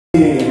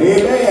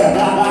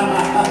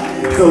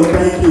Amen. So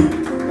thank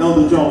you,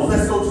 Elder Jones.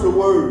 Let's go to the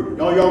word.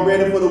 Y'all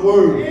ready for the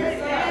word?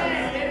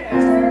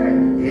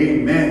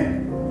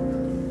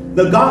 Amen.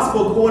 The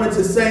gospel according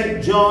to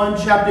St. John,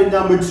 chapter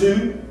number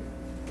 2.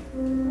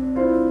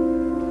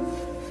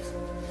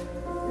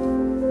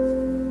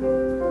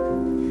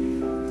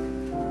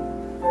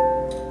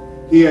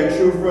 Here at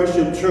True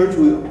Friendship Church,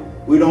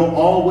 we don't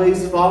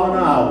always follow the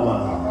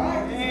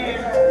outline.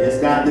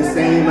 It's not the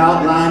same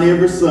outline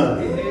every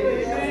Sunday.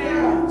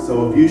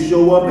 So if you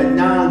show up at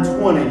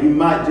 9:20, you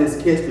might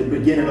just catch the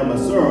beginning of my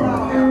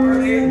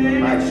sermon. You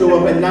might show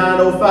up at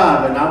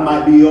 9:05 and I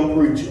might be up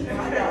preaching.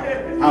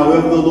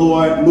 However the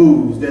Lord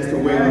moves, that's the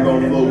way we're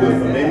going to flow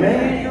with him.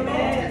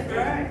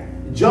 Amen.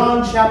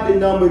 John chapter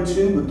number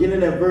 2,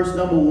 beginning at verse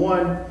number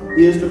 1,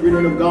 here's the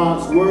reading of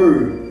God's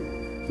word.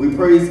 We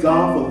praise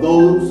God for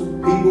those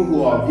people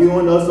who are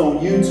viewing us on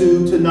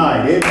YouTube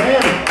tonight.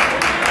 Amen.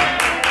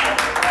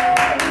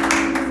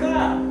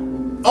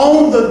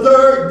 On the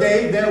third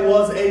day, there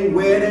was a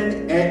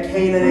wedding at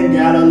Cana in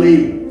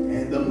Galilee,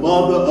 and the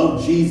mother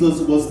of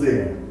Jesus was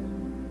there.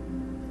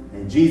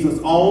 And Jesus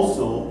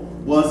also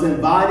was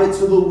invited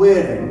to the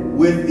wedding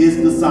with his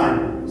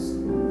disciples.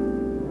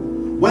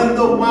 When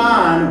the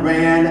wine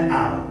ran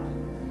out,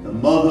 the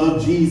mother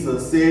of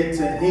Jesus said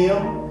to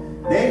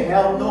him, "They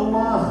have no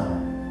wine."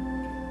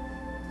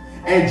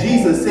 And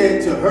Jesus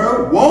said to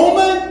her,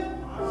 "Woman,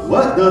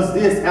 what does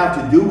this have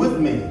to do with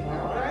me?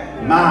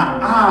 My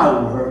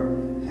hour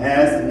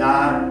has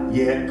not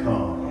yet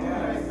come."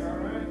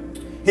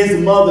 His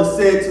mother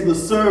said to the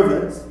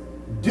servants,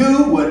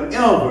 "Do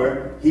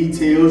whatever he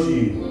tells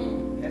you."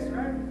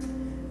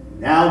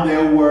 Now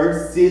there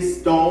were 6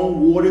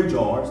 stone water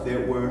jars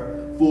that were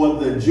for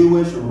the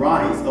Jewish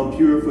rites of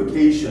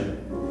purification,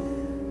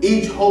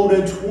 each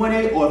holding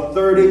 20 or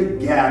 30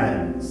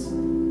 gallons.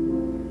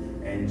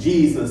 And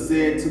Jesus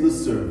said to the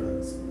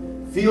servants,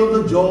 "Fill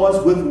the jars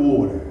with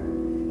water."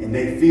 And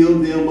they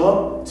filled them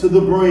up to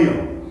the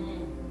brim.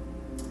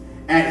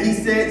 And he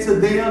said to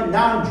them,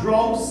 "Now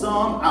draw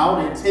some out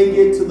and take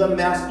it to the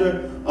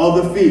master of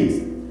the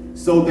feast."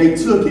 So they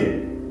took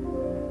it.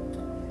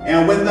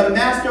 And when the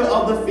master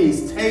of the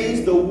feast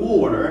tasted the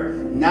water,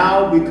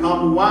 now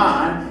become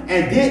wine,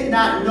 and did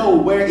not know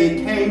where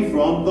it came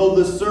from, though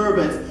the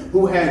servants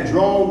who had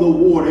drawn the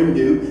water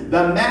knew,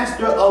 the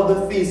master of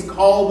the feast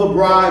called the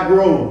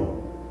bridegroom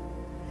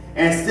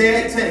and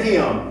said to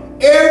him,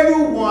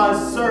 "Everyone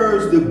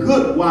serves the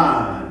good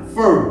wine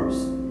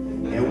first.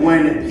 And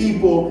when the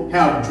people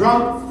have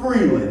drunk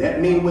freely,"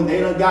 that means when they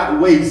done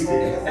got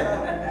wasted,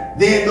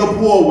 "then the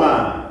poor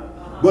wine.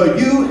 But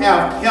you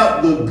have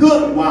kept the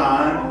good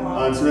wine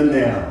until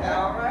now."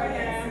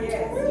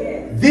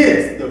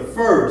 This, the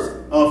first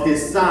of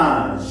his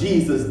signs,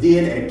 Jesus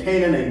did at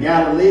Cana in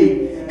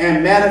Galilee,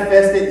 and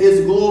manifested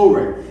his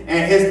glory,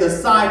 and his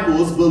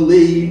disciples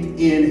believed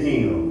in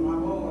him.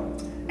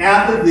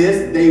 After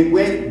this, they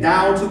went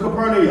down to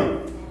Capernaum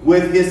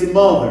with his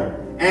mother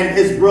and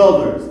his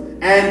brothers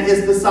and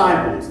his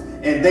disciples,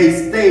 and they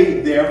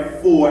stayed there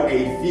for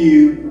a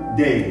few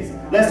days.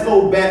 Let's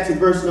go back to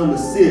verse number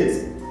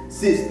 6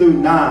 through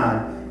 9,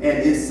 and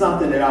it's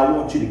something that I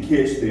want you to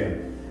catch there.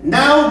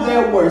 Now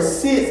there were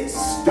 6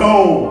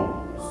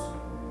 stones,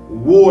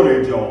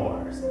 water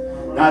jars.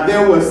 Now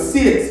there were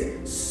 6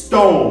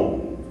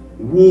 stone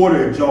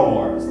water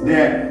jars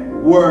that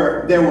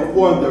were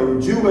for the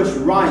Jewish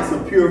rites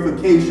of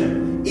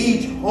purification,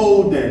 each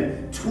holding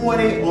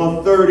 20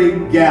 or 30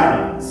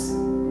 gallons.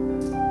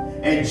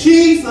 And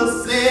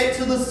Jesus said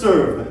to the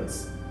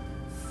servants,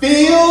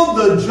 "Fill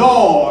the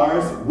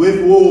jars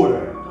with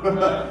water."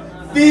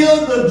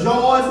 Fill the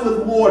jars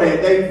with water.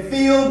 They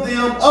filled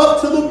them up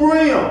to the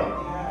brim.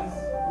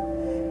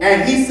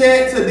 And he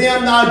said to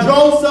them, "Now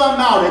draw some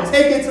out and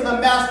take it to the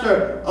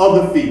master of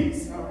the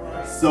feast."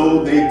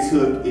 So they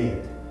took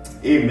it.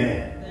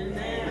 Amen.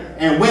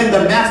 And when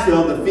the master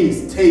of the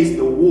feast tasted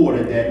the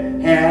water that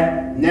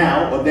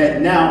now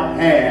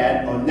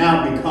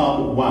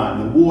become wine,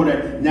 the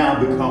water now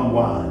become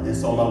wine.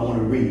 That's all I want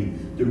to read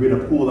to really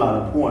pull out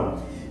a point.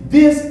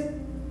 This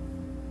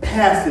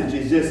passage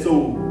is just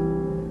so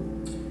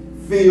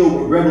filled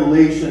with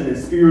revelation and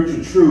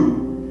spiritual truth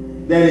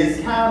that it's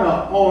kind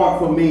of hard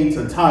for me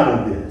to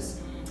title this.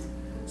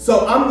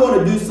 So I'm going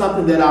to do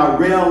something that I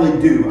rarely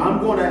do. I'm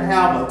going to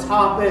have a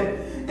topic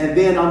and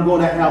then I'm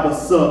going to have a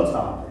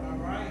subtopic.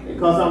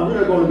 Because I'm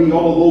really going to be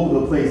all over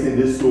the place in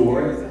this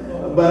story.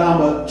 But I'm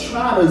going to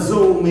try to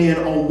zoom in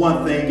on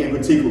one thing in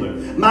particular.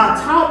 My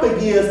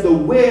topic is the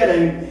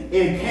wedding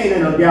in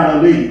Cana of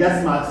Galilee.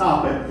 That's my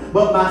topic.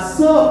 But my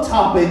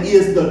subtopic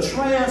is the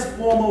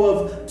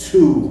transformative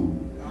tool.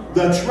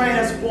 The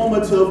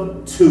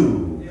transformative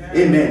tool.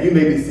 Amen. You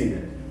may be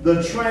seated. The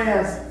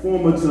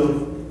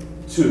transformative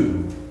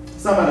tool.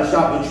 Somebody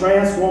shout the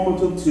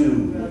transformative tool.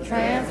 The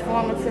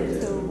transformative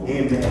tool.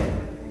 Amen.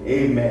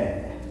 Amen.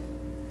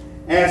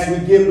 As we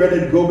get ready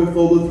to go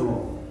before the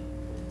throne,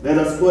 let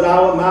us put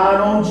our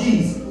mind on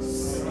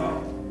Jesus.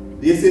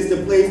 This is the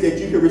place that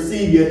you can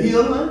receive your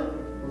healing,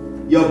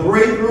 your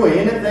breakthrough, or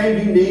anything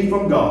you need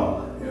from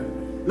God.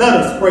 Let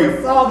us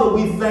pray. Father,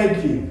 we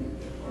thank you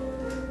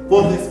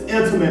for this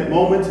intimate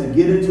moment to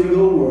get into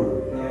your word.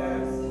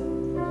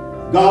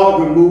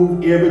 God,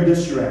 remove every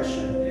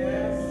distraction.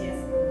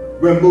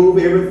 Remove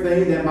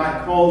everything that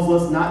might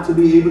cause us not to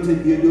be able to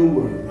hear your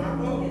word.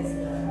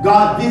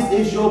 God, this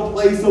is your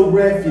place of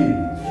refuge.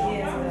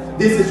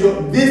 This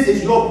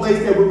is your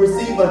place that will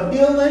receive a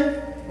healing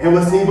and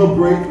receive a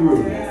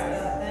breakthrough.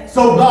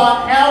 So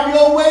God, have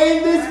your way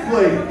in this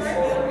place.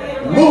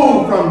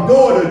 Move from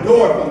door to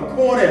door, from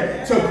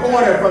corner to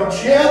corner, from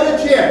chair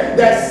to chair,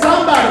 that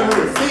somebody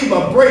will receive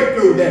a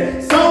breakthrough,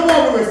 that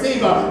someone will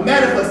receive a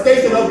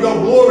manifestation of your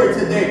glory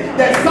today,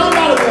 that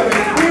somebody will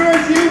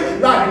experience you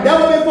like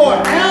never before.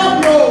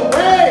 Have your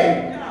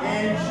way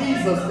in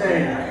Jesus'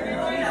 name.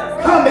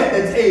 Come at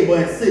the table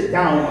and sit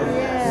down with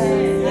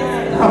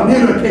us.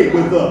 Communicate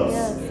with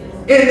us.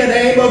 In the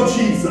name of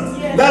Jesus.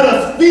 Let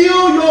us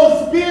feel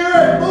your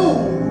spirit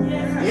move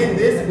in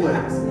this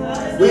place.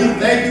 We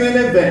thank you in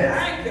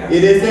advance.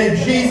 It is in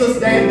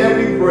Jesus' name that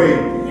we pray.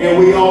 And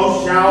we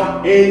all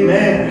shout,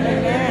 amen.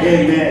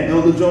 Amen.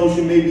 Elder Jones,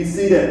 you may be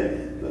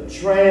seated. The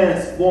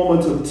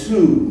Transformative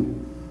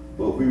 2.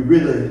 But we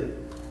really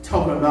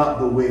talking about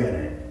the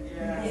wedding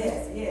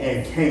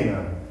in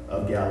Cana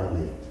of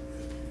Galilee.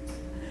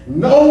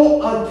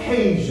 No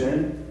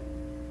occasion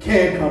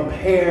can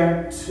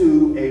compare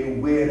to a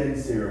wedding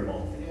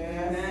ceremony.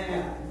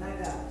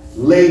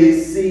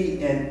 Lady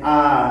C and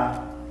I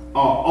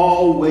are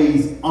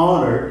always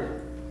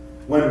honored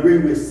when we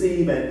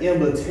receive an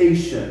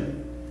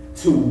invitation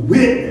to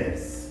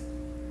witness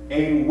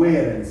a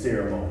wedding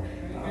ceremony.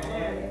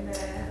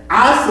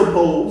 I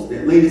suppose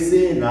that Lady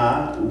C and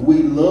I,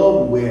 we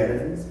love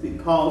weddings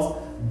because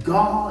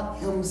God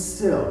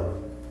himself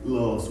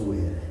loves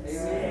weddings.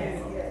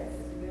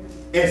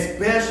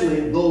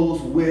 Especially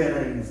those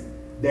weddings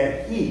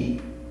that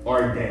he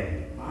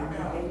ordained.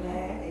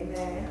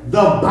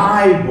 The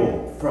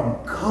Bible,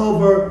 from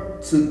cover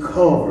to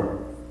cover,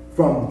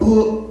 from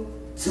book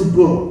to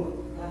book,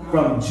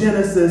 from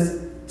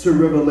Genesis to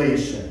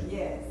Revelation,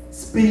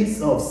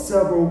 speaks of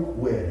several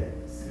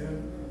weddings.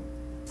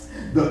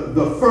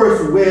 The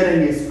first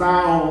wedding is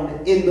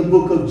found in the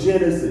book of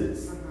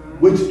Genesis,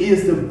 which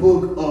is the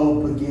book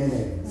of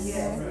beginnings.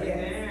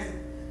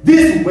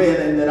 This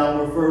wedding that I'm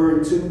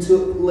referring to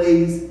took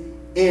place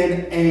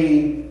in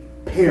a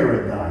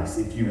paradise,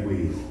 if you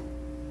will.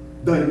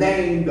 The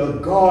name, the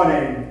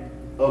Garden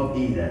of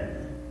Eden.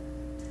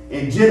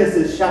 In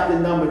Genesis chapter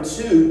number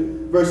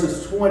 2,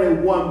 verses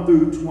 21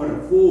 through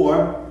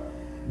 24,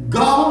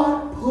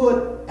 God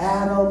put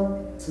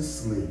Adam to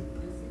sleep.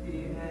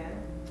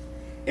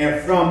 And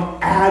from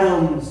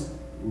Adam's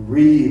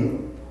rib,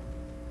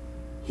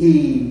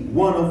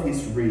 one of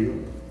his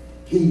rib,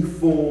 he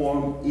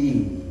formed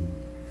Eve.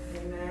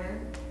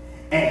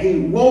 And he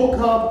woke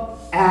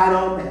up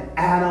Adam, and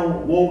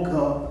Adam woke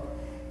up,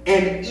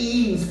 and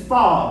Eve's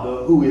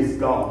father, who is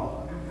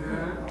God,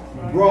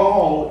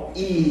 brought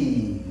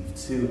Eve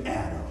to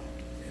Adam.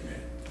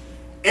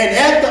 And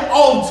at the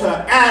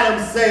altar,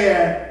 Adam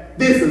said,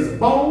 "This is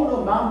bone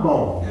of my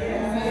bone,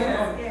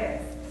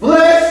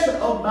 flesh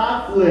of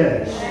my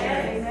flesh.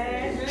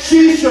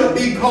 She should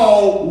be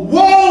called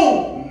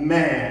womb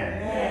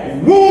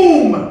man,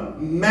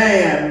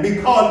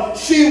 because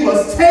she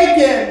was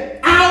taken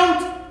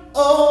out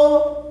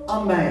of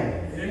a man."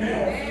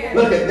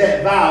 Look at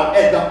that vow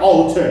at the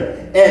altar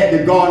at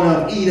the Garden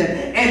of Eden.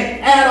 And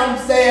Adam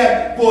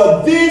said,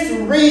 "For this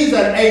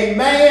reason a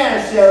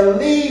man shall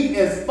leave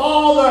his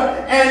father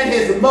and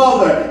his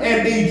mother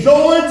and be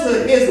joined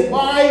to his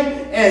wife,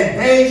 and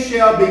they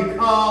shall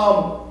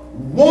become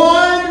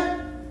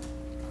one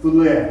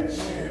flesh."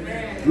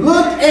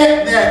 Look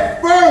at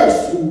that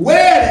first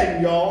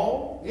wedding,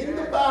 y'all, in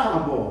the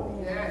Bible,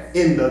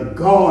 in the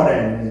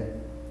Garden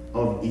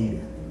of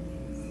Eden.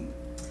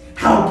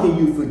 How can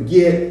you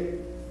forget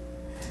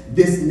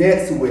this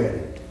next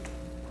wedding?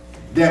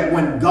 That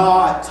when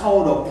God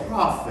told a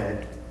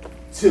prophet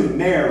to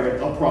marry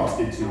a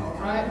prostitute.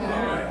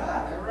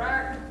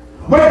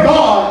 When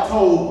God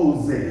told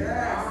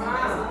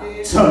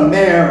Hosea to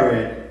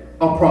marry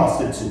a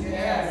prostitute,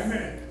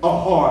 a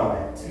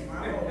harlot,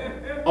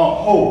 a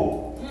hoe.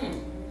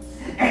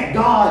 And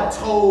God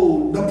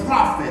told the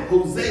prophet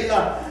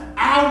Hosea,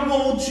 "I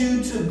want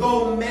you to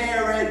go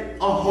marry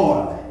a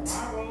harlot,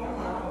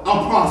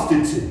 a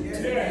prostitute,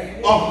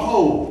 a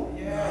hoe."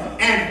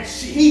 And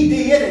he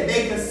did, and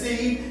they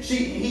conceived.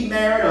 He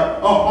married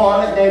a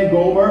harlot named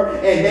Gomer,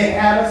 and they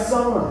had a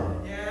son.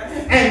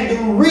 And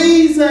the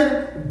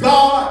reason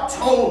God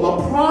told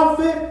a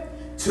prophet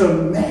to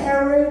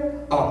marry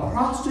a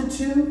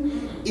prostitute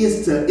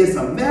is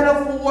a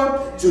metaphor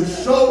to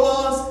show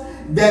us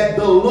that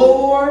the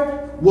Lord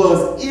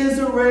was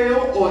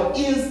Israel, or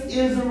is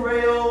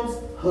Israel's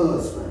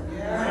husband.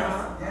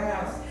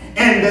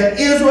 And the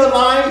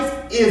Israelites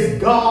is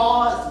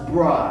God's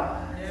bride.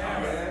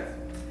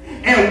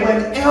 And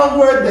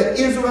whenever the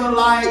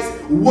Israelites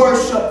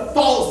worship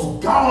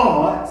false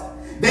gods,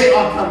 they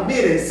are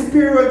committing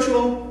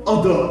spiritual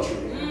adultery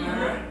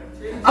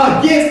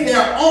against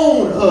their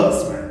own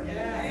husband.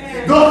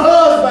 The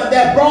husband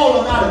that brought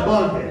them out of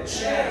bondage.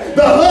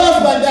 The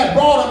husband that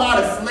brought them out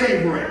of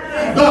slavery.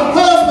 The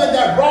husband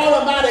that brought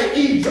them out of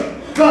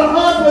Egypt. The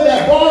husband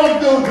that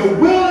brought them through the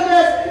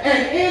wilderness.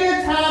 And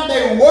anytime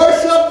they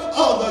worship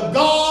other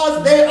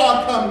gods, they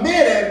are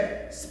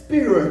committing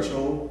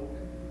spiritual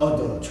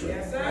adultery.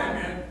 Yes,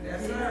 sir.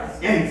 Yes, sir.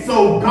 And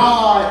so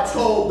God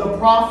told the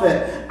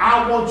prophet,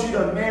 I want you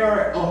to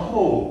marry a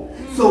hoe.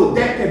 So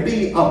that can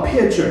be a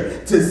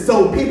picture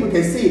so people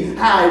can see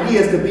how it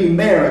is to be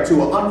married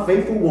to an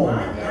unfaithful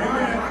woman.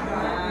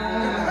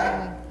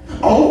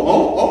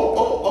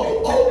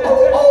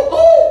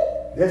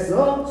 That's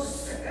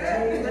us.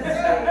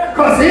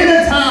 Because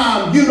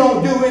anytime you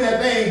don't do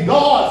anything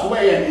God's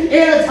way,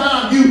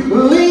 anytime you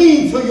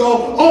lean to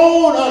your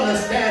own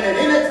understanding,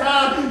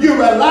 anytime you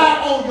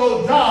rely on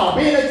your job,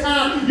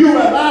 anytime you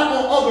rely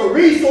on other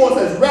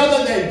resources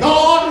rather than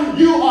God,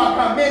 you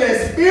are committing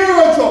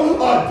spiritual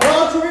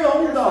adultery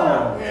on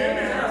God.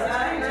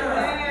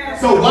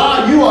 So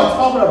while you are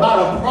talking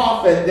about a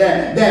prophet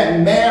that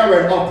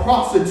married a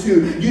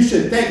prostitute, you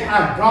should think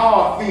how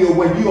God feels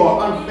when you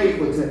are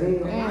unfaithful to him.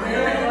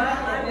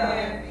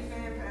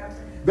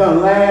 The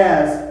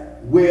last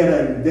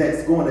wedding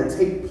that's going to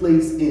take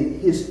place in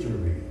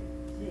history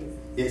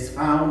is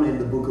found in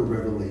the book of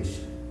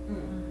Revelation.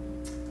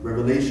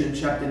 Revelation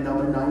chapter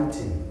number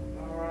 19.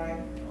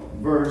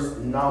 Verse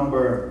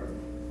number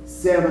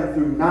 7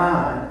 through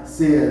 9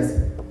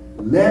 says,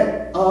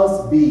 let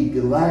us be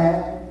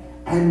glad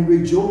and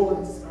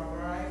rejoice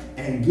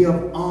and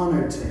give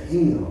honor to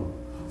him,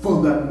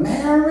 for the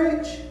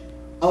marriage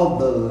of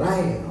the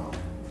Lamb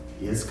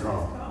is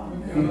come.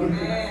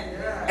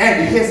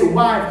 And his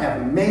wife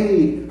hath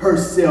made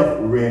herself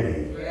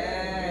ready.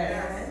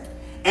 Yes.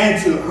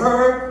 And to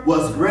her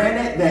was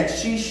granted that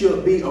she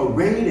should be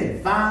arrayed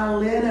in fine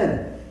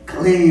linen,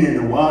 clean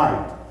and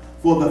white.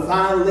 For the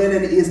fine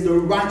linen is the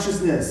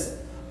righteousness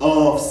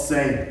of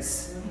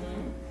saints.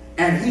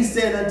 And he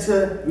said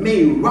unto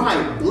me,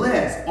 right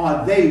blessed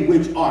are they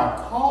which are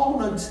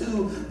called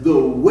unto the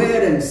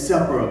wedding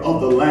supper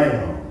of the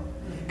Lamb.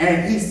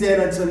 And he said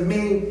unto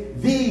me,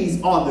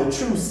 these are the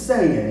true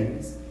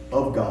sayings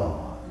of God.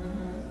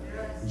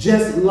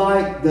 Just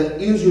like the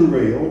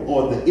Israel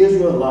or the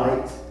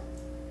Israelite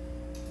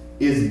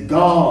is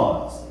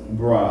God's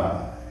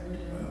bride,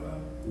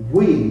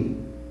 we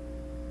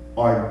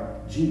are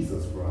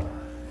Jesus' bride.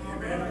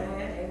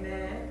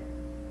 Amen.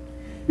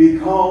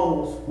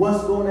 Because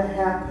what's going to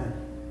happen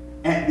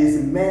at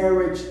this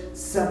marriage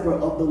supper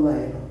of the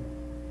Lamb,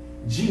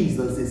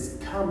 Jesus is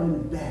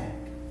coming back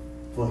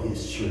for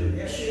his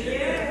church.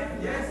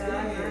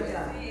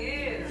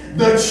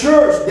 The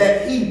church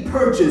that he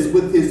purchased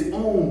with his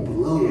own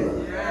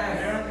blood.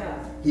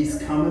 He's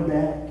coming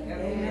back.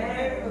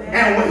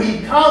 And when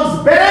he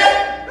comes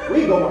back,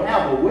 we're going to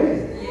have a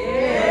wedding.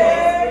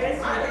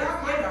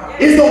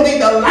 It's going to be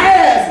the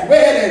last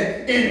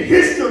wedding in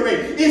history.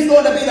 It's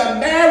going to be the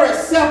marriage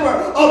supper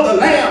of the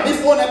Lamb.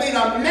 It's going to be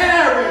the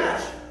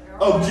marriage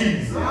of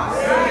Jesus.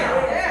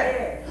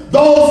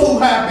 Those who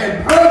have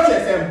been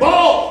purchased and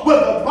bought with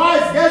a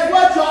price, guess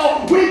what,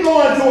 y'all? We're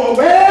going to a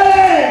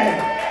wedding.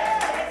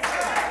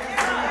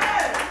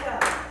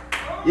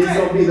 It's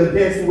going to be the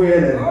best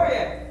wedding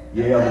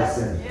you ever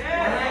seen.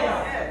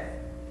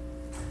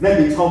 Let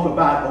me talk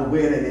about a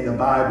wedding in the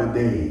Bible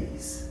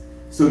days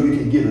so you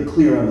can get a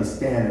clear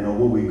understanding of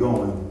where we're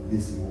going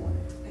this morning.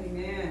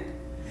 Amen.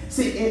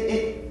 See,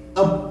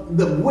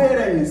 the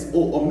weddings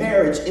or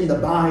marriage in the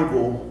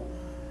Bible,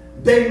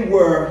 they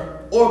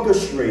were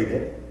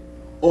orchestrated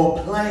or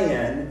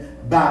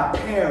planned by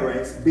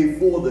parents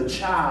before the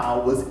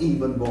child was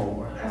even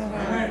born. That's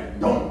right.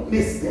 Don't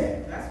miss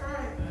that. That's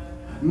right.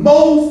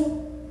 Most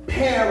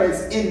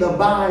parents in the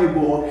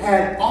Bible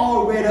had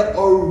already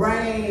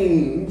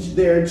arranged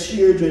their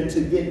children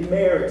to get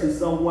married to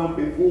someone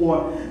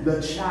before the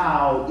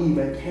child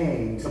even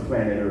came to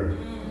planet Earth.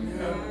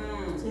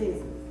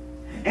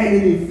 And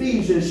in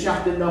Ephesians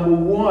chapter number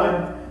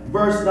 1,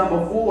 verse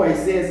number 4, it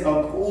says,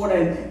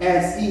 according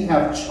as he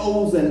have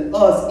chosen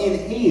us in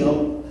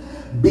him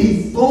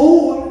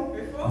before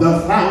the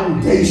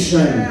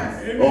foundation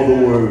of the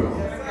world.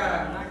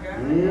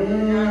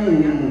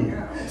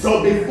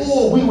 So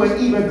before we were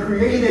even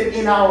created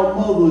in our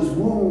mother's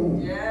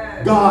womb,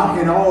 God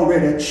had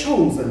already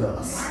chosen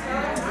us.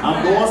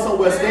 I'm going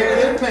somewhere,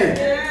 stay with it.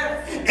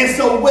 And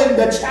so when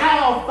the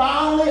child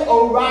finally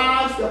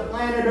arrives to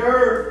planet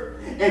Earth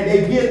and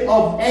they get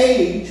of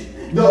age,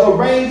 the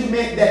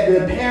arrangement that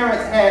the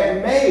parents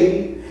had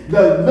made,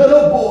 the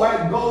little boy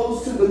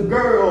goes to the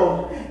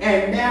girl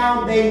and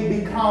now they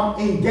become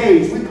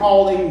engaged. We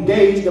call it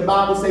engaged. The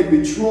Bible says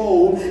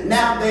betrothed.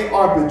 Now they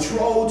are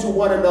betrothed to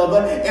one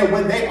another. And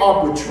when they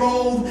are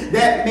betrothed,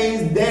 that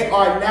means they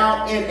are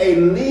now in a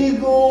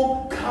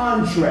legal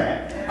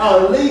contract.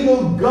 A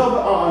legal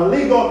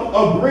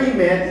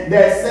agreement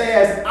that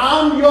says,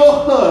 I'm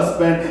your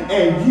husband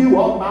and you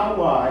are my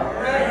wife.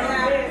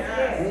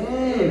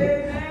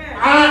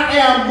 I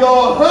am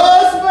your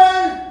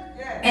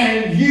husband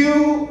and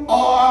you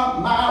are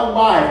my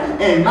wife.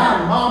 And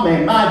my mama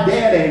and my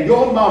daddy and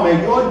your mama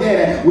and your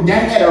daddy, they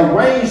had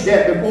arranged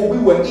that before we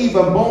were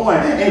even born.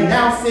 And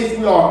now since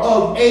we are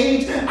of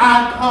age,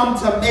 I come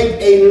to make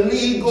a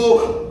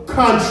legal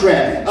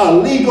contract, a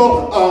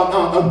legal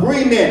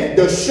agreement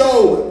to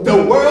show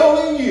the world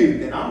and you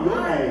that I'm your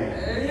man.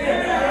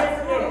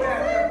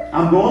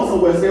 I'm going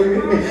somewhere, stay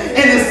with me.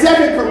 In the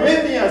 2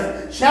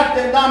 Corinthians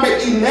chapter number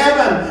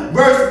 11,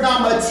 verse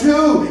number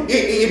 2,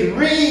 it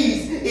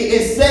reads,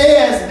 it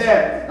says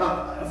that,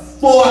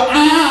 for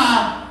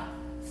I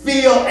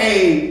feel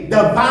a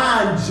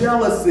divine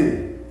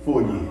jealousy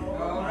for you.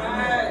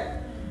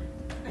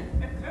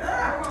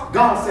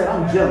 God said,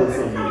 I'm jealous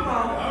of you.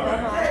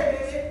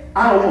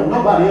 I don't want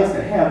nobody else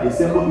to have this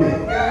except for me.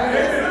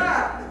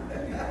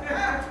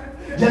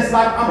 Just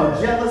like I'm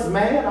a jealous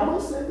man, I'm going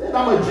to say that.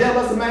 I'm a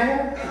jealous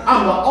man.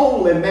 I'm the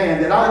only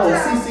man that I want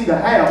CC to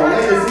have, or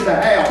Lady C to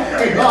have.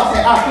 And God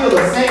said, I feel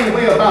the same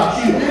way about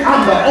you.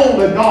 I'm the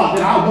only God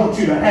that I want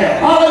you to have.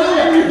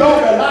 Hallelujah.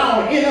 Don't rely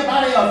on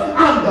anybody else.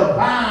 I'm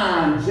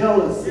divine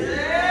jealousy.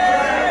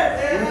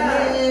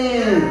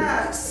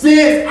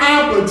 Since I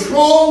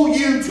betroth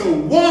you to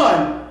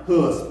one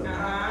husband.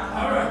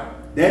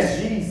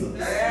 That's Jesus.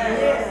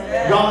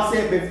 God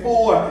said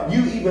before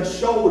you even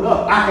showed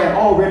up, I had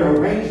already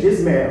arranged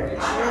this marriage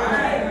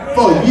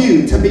for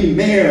you to be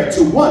married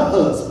to one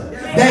husband.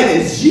 That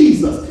is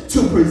Jesus,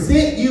 to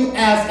present you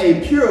as a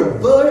pure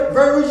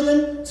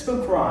virgin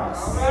to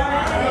Christ.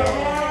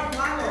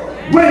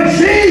 When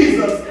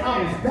Jesus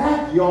comes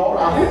back, y'all,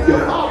 I hope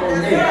you're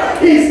following me.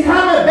 He's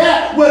coming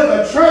back with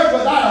a church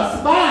without a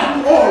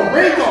spot or a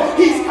wrinkle.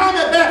 He's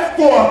coming back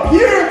for a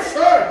pure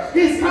church.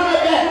 He's coming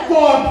back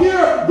for a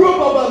pure group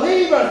of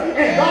believers.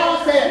 And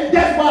God said,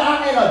 that's why I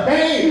had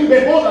ordained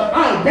before the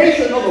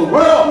foundation of the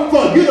world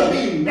for you to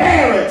be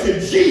married to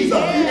Jesus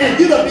and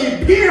you to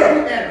be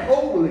pure and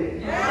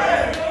holy.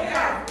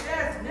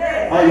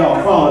 Oh,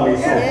 y'all follow me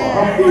so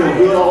far? I'm feeling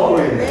good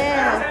already.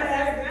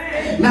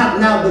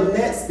 Now the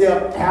next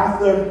step,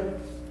 after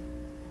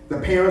the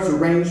parents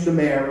arrange the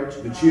marriage,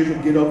 the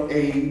children get of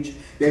age,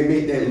 they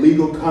make that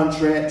legal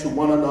contract to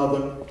one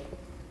another,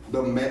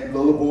 the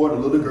little boy, the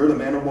little girl, the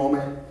man or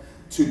woman,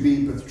 to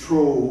be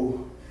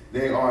betrothed.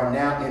 They are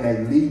now in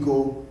a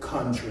legal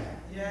contract.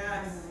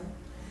 Yes.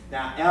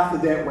 Now after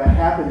that, what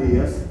happened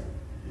is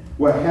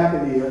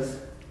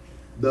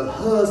the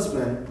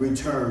husband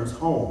returns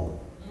home.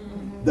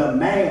 The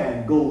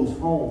man goes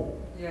home.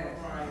 Yes.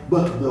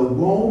 But the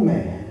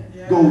woman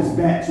goes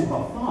back to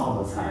her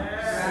father's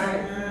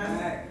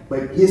house.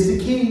 But here's the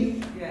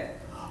key.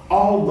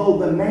 Although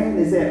the man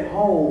is at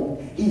home,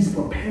 he's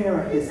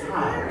preparing his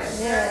house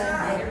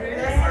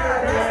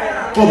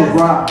for the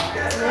bride.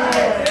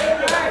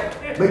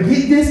 But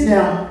get this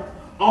now.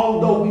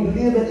 Although we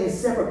live in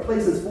separate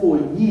places for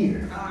a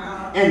year,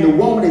 and the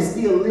woman is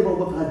still living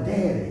with her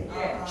daddy,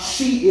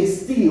 she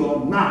is still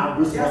my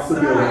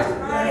responsibility.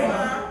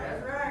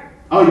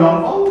 Oh,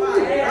 y'all follow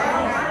me?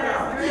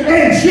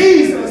 And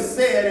Jesus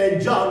said in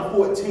John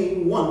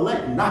 14:1,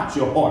 let not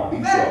your heart be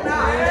troubled.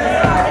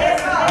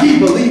 Ye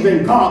believe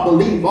in God,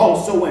 believe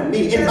also in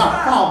me. In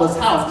my Father's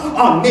house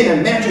are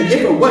many mansions.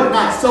 If it were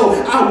not so,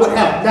 I would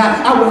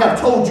have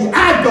told you,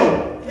 I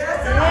go.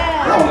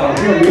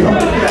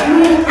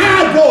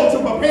 I go to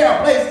prepare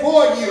a place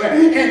for you.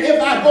 And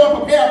if I go and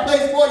prepare a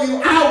place for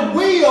you, I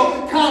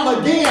will come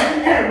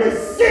again and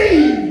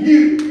receive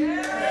you.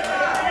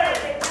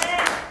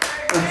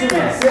 To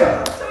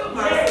myself.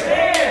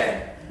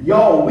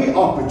 Y'all, we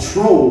are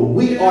betrothed.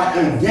 We are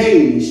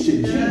engaged to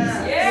Jesus.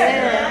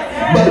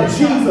 But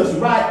Jesus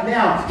right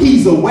now,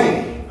 he's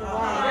away.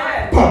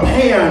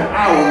 Preparing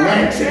our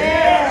mansion.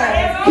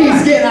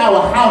 He's getting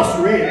our house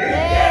ready.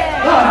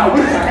 God, I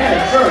wish I had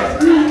a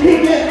church.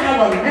 He's getting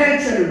our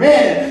mansion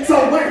ready. So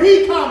when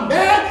he come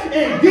back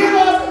and get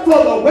us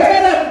for the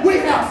wedding, we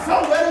have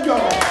somewhere to go.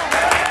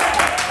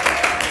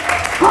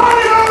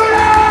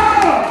 Hallelujah!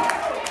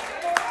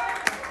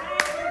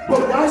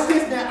 But watch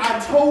this now. I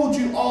told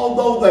you,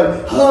 although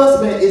the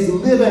husband is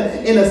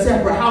living in a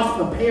separate house,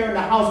 preparing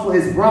the house for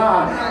his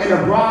bride, and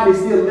the bride is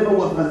still living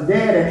with her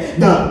daddy,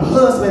 the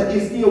husband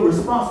is still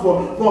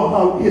responsible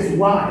for his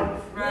wife.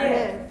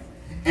 Right.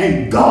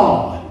 And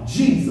God,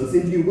 Jesus,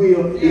 if you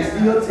will, is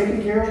still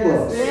taking care of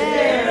us.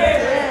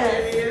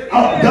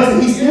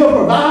 Doesn't he still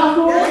provide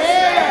for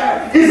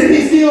us? Isn't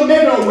he still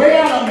making a way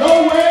out of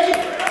no way?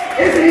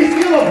 Isn't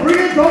he still a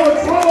bridge over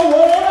troubled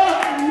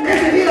water?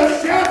 Isn't he a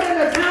shelter in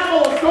the time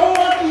of a storm?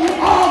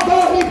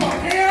 Although he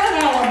prepared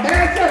our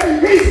mansion,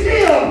 he's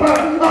still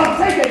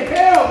taking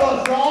care of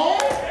us, y'all.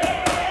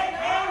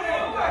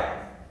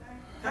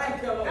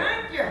 Thank you, Lord.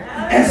 Thank you.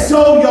 And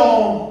so,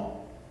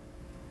 y'all,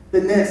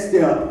 the next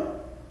step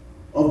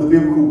of the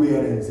biblical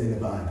weddings in the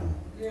Bible.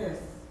 Yes.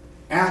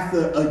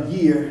 After a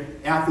year,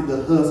 after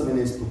the husband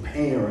is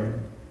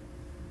preparing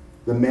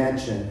the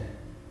mansion,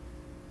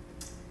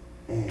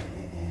 and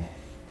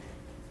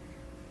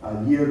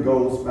a year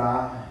goes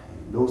by,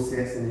 no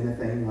sex and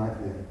anything like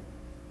that.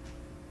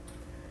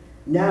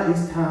 Now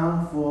it's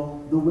time for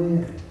the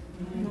wedding.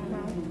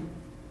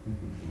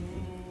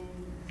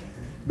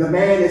 The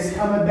man is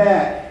coming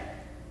back.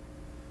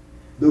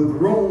 The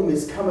groom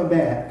is coming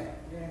back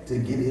to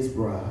get his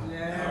bride.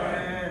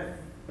 Yes.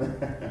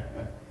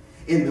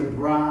 And the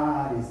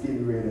bride is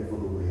getting ready for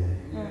the wedding.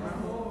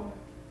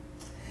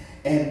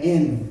 And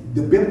in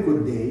the biblical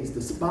days,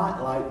 the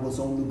spotlight was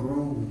on the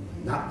groom,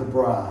 not the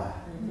bride.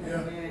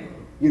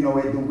 You know,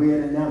 at the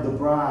wedding now, the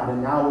bride,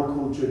 in our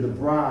culture, the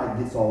bride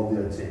gets all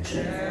the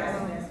attention.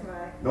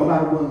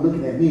 Nobody wasn't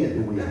looking at me at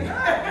the wedding.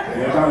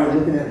 Everybody was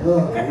looking at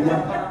her. You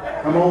know?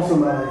 Come on,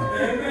 somebody.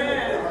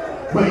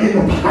 But in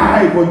the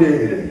Bible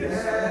days,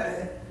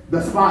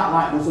 the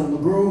spotlight was on the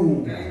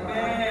groom.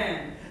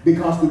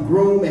 Because the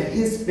groom and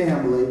his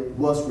family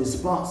was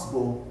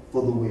responsible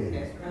for the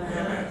wedding.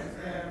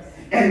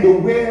 And the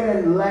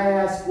wedding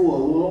lasts for a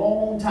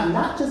long time,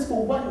 not just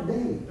for one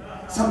day.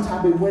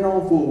 Sometimes it went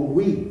on for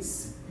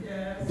weeks,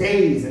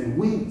 days and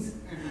weeks.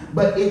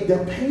 But it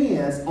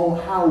depends on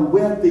how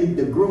wealthy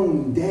the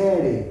groom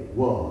daddy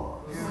was.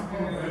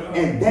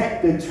 And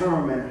that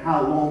determined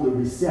how long the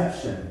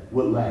reception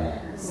would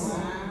last.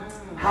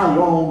 How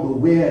long the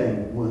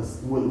wedding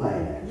would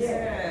last.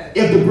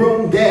 If the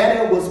groom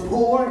daddy was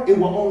poor, it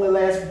would only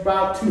last for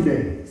about 2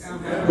 days.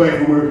 But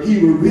if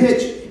he were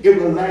rich, it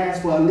would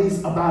last for at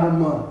least about a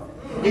month.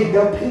 It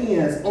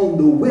depends on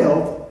the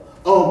wealth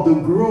of the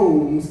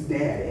groom's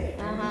daddy.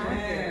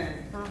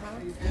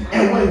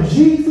 And when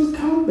Jesus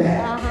come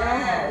back,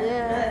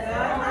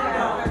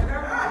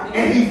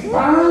 and he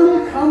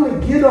finally come to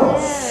get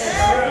us,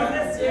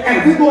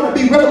 and we're going to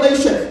be,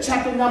 Revelation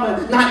chapter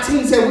number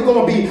 19 said we're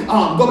going to be,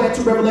 go back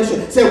to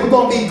Revelation, said we're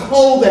going to be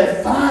clothed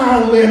in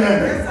fine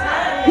linen.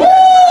 Woo!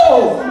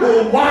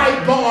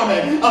 White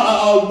garment,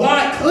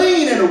 white,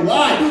 clean and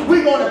white.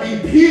 We're going to be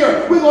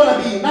pure. We're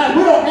going to be nice.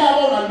 We don't have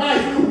on a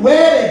nice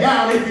wedding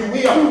gown, if you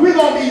will. We're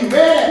going to be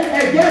ready.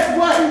 And guess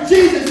what?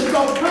 Jesus is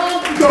going to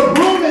come. The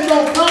groom is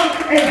going to come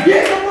and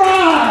get the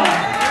bride.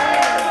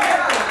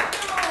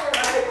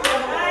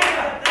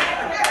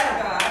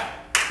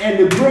 And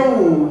the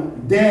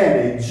groom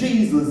daddy,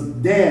 Jesus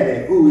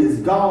daddy, who is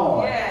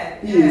God,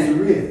 he is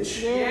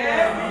rich.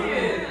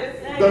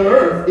 The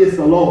earth is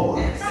the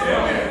Lord's,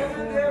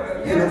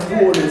 and the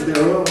fullness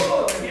thereof.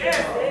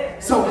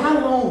 So how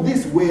long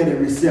this wedding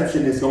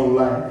reception is going to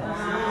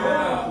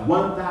last?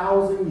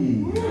 1,000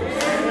 years.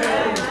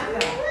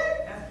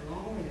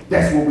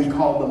 That's what we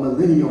call the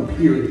millennium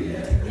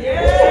period.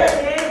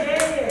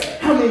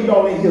 How many of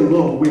y'all in here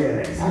love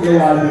weddings? I know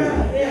I do.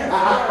 I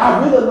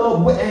really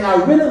love, and I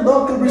really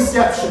love the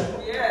reception.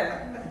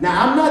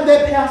 Now, I'm not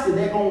that pastor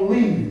that's going to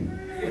leave.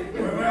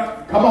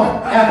 Come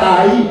on, after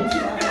I eat,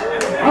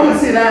 I'm going to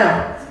sit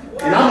down,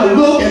 and I'm going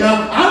to look, and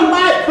I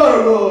might cut a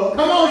rug.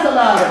 Come on,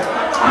 somebody.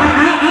 I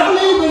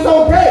believe it's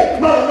okay,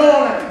 Mother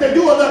Lord, to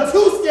do a little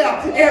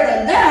two-step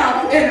every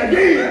now and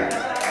again.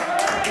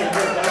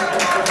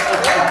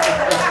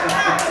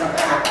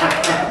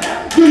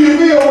 Do you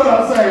feel what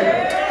I'm saying?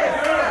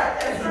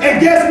 And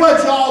guess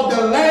what, y'all?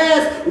 The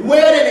last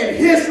wedding in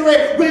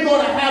history, we're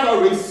going to have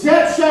a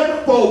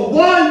reception for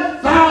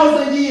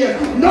 1,000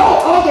 years. No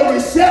other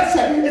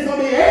reception is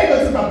going to be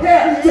able to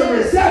compare to the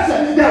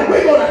reception that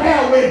we're going to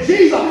have with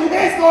Jesus.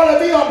 It's going to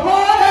be a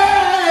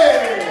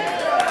party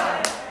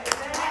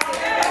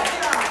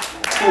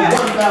for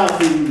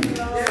 1,000 years.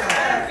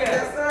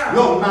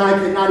 Your mind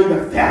cannot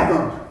even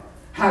fathom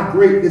how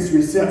great this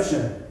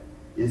reception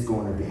is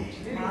going to be.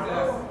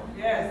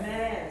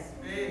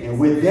 And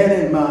with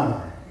that in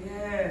mind,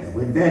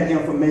 with that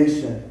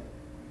information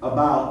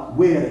about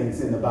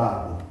weddings in the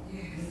Bible,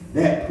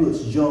 that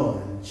puts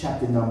John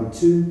chapter number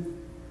 2,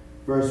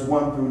 verse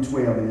 1 through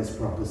 12 in its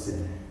proper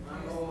setting.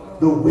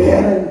 The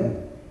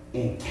wedding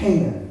in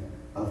Cana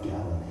of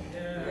Galilee.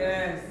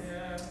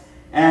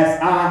 As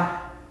I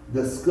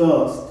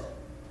discussed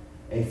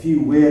a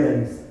few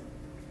weddings,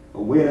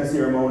 a wedding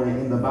ceremony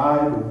in the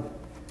Bible,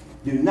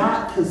 do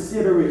not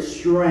consider it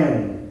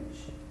strange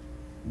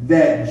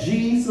that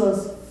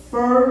Jesus'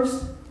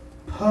 first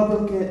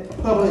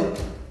public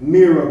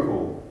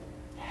miracle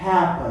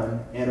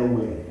happened at a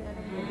wedding.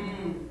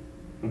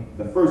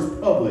 The first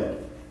public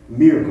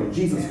miracle,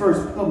 Jesus'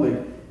 first public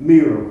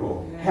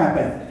miracle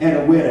happened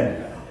at a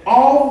wedding.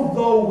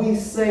 Although we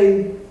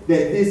say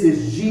that this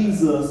is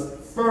Jesus'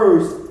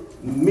 first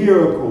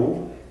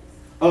miracle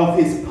of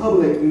his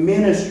public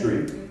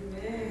ministry,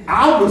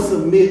 I will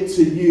submit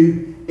to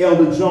you,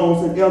 Elder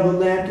Jones and Elder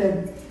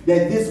Lampkin,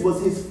 that this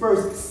was his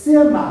first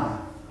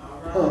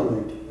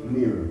semi-public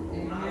miracle.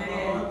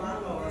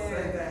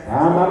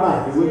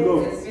 Here we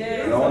go.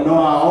 Y'all know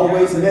I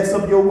always mess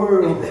up your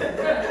world.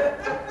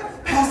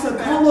 Pastor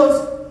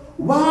Cullars,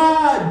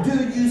 why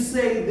do you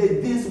say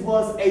that this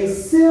was a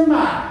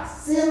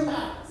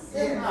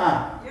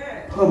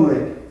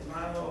semi-public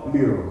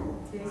miracle?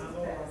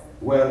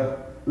 Well,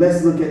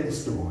 let's look at the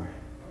story.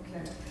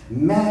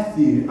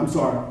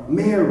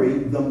 Mary,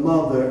 the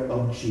mother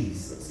of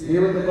Jesus.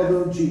 Mary, the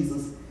mother of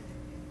Jesus.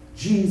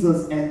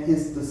 Jesus and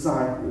his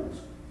disciples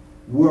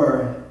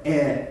were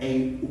at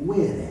a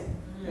wedding.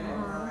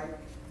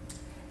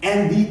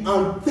 And the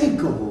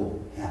unthinkable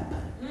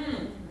happened.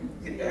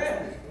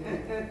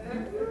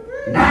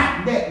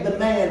 Not that the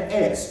man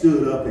X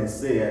stood up and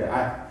said,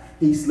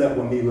 he slept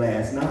with me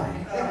last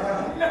night.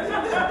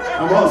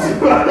 Come on,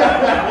 somebody.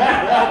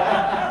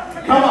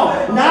 Come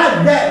on.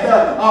 Not that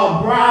the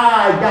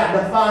bride got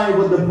to find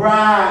with the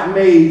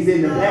bridesmaids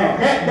in the back.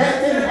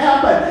 That didn't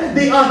happen.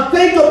 The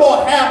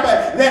unthinkable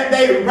happened, that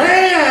they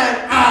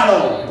ran out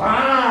of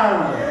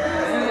wine.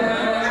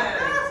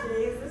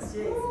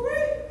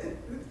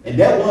 And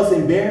that was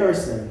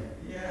embarrassing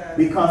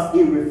because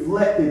it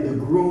reflected the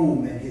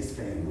groom and his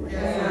family.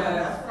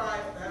 That's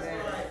right. That's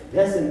right.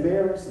 That's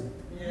embarrassing.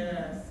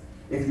 Yes.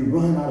 If you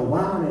run out of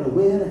wine at a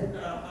wedding,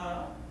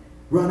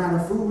 run out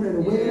of food at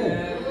a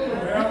wedding.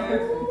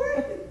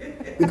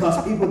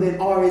 Because people that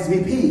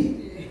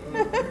RSVP,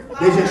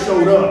 they just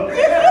showed up.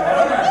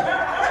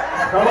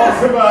 Come on,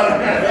 somebody.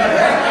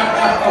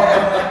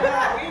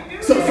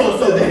 So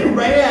they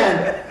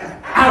ran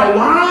out of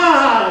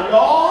wine,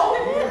 y'all.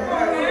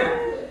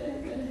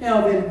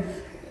 Calvin,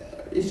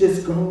 it's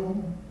just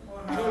gone.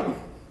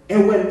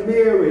 And when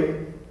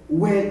Mary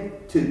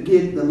went to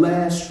get the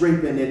last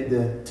scraping at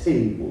the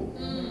table,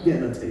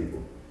 dinner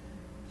table,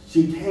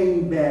 she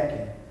came back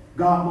and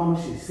Godmama,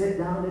 she sat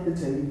down at the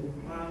table.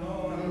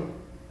 And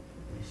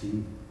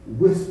she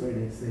whispered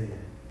and said,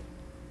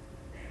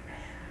 they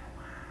ran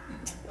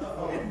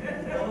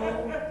out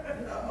of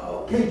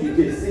wine. Can't you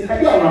just see?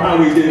 Y'all know how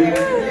we do.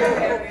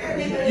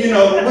 You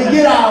know, we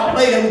get our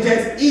plate and we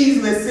just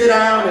easily sit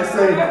down and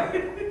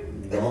say,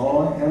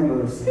 Lord have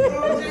mercy. I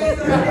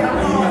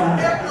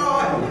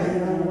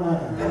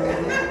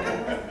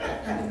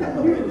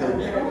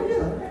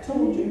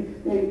told you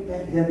they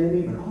haven't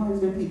even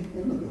RSVP.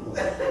 And look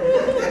at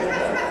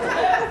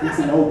her. It's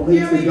an old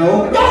place to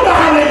go. Y'all know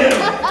how they do.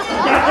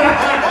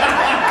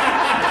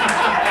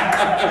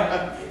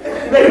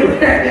 They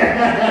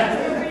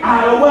ran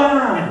out of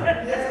wine.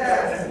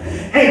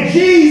 And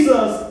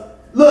Jesus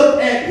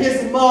looked at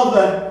his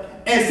mother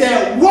and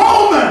said,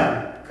 woman,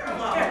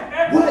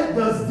 what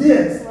does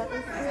this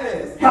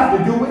have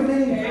to do with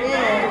me?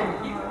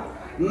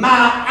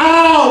 My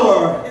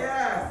hour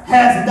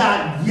has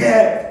not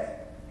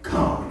yet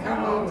come.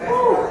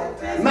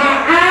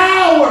 My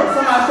hour,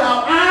 somebody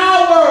shout,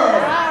 hour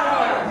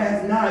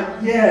has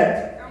not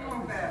yet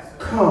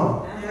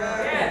come.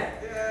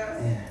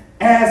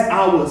 As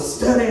I was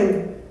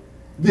studying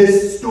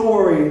this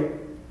story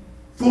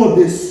for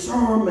this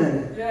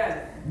sermon,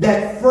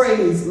 that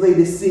phrase,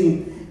 Lady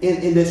C,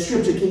 in the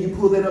scripture, can you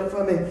pull that up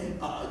for me?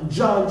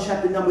 John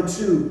chapter number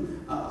 2.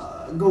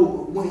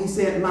 When he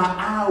said, my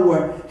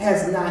hour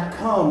has not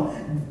come.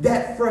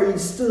 That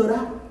phrase stood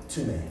out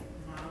to me.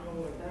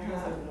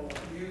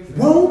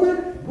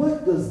 Woman,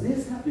 what does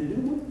this have to do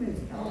with me?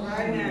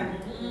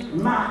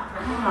 My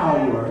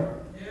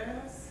hour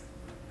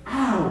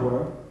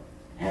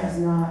has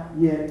not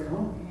yet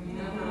come.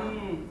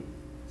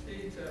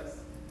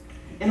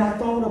 And I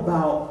thought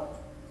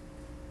about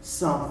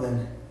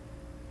something.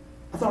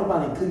 I thought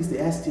about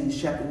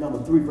Ecclesiastes chapter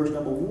number 3, verse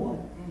number 1.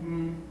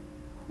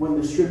 When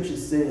the scripture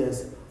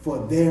says,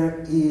 for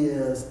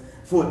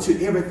to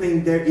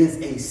everything there is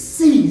a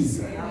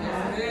season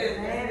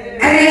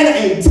and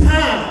a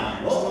time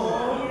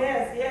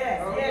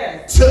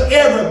to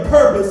every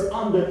purpose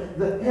under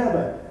the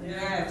heaven.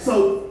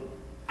 So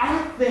I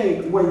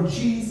think when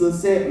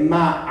Jesus said, my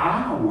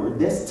hour,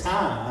 this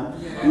time,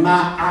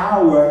 my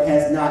hour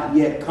has not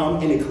yet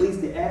come. And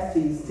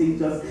Ecclesiastes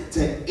teaches us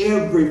to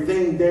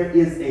everything there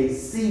is a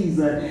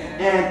season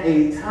and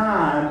a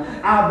time.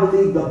 I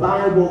believe the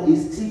Bible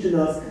is teaching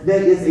us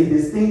there is a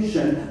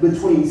distinction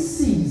between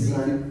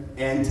season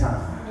and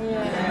time.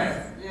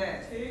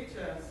 Teach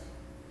us.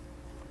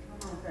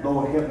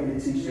 Lord, help me to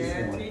teach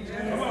this morning.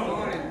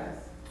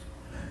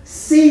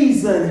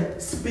 Season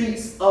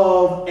speaks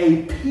of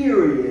a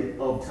period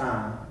of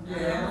time.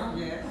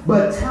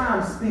 But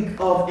time speaks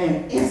of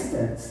an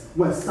instance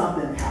when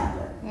something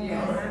happened.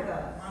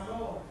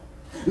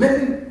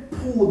 Let me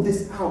pull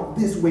this out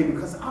this way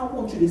because I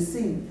want you to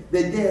see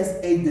that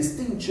there's a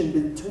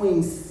distinction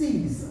between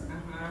season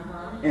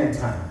and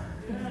time.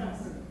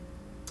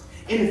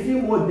 In a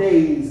few more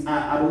days,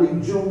 I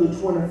believe June the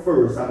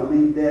 21st, I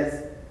believe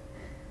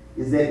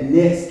is that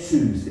next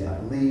Tuesday, I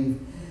believe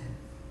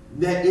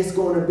that it's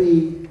going to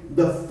be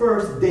the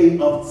first day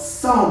of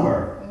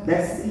summer.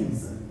 That's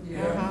season.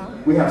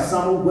 We have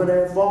summer,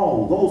 winter, and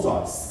fall. Those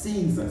are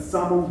seasons.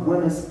 Summer,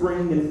 winter,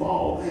 spring, and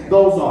fall.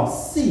 Those are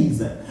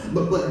seasons.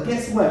 But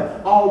guess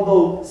what?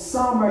 Although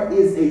summer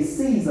is a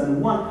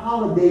season, one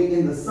holiday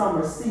in the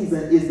summer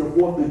season is the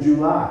 4th of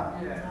July.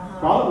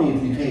 Follow me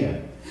if you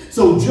can.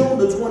 So June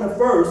the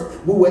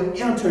 21st, we will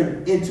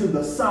enter into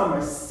the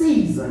summer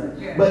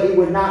season, but it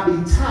would not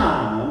be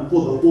time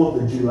for the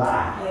 4th of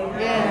July.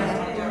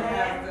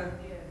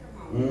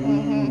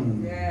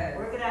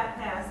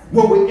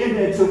 When we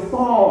enter into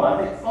fall,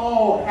 I think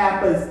fall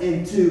happens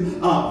in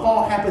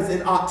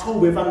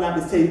October, if I'm not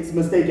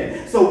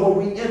mistaken. So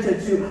when we enter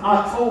into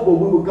October,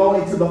 we will go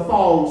into the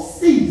fall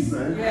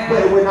season,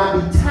 but it will not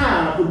be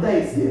time for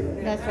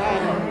Thanksgiving. That's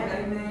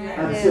right.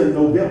 Until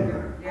November.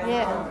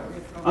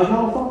 Are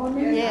y'all following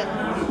me?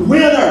 Yeah.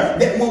 Winter,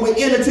 that when we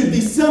enter to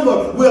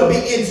December, we'll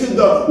be into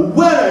the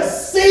winter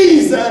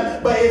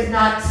season, but it's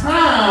not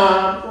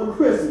time for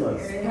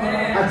Christmas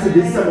until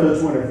December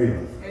the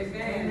 25th.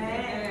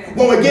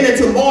 When we get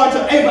into March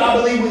or April, I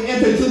believe we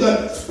enter into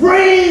the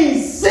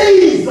spring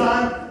season,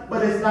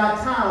 but it's not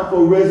time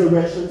for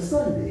Resurrection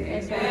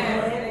Sunday.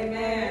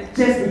 Amen.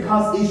 Just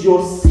because it's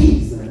your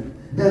season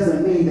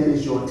doesn't mean that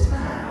it's your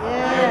time.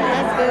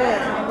 Yeah, that's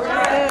good.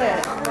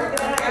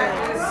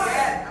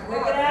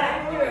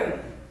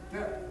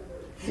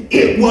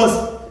 It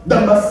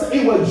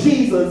was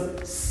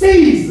Jesus'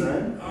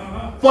 season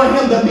for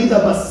him to be the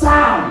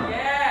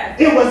Messiah.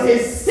 It was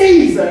his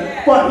season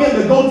for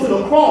him to go to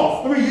the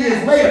cross 3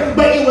 years later.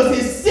 But it was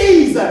his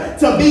season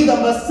to be the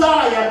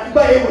Messiah.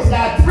 But it was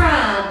not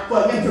time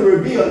for him to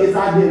reveal his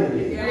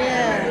identity.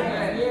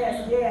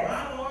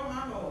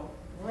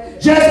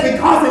 Just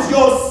because it's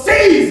your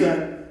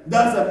season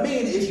doesn't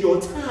mean it's your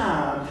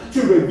time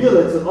to reveal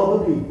it to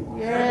other people.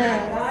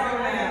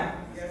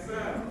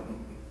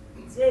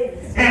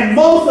 And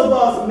most of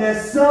us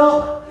mess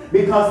up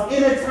because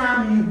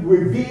anytime you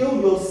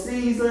reveal your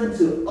season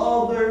to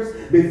others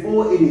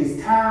before it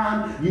is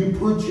time, you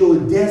put your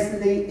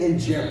destiny in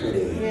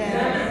jeopardy.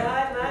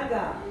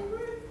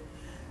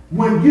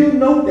 When you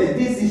know that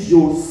this is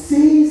your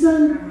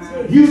season,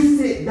 you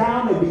sit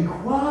down and be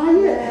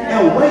quiet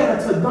and wait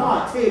until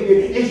God tells you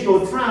it's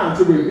your time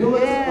to reveal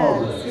it to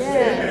others.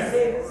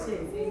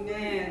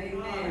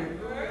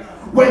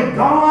 When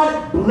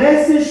God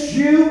blesses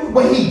you,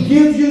 when he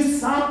gives you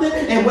something,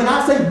 and when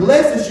I say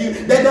blesses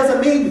you, that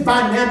doesn't mean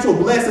financial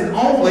blessing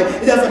only.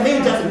 It doesn't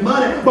mean just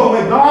money. But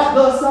when God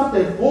does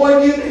something for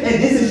you,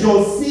 and this is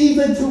your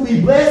season to be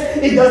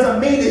blessed, it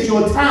doesn't mean it's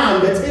your time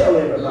to tell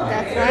everybody.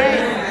 That's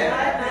right.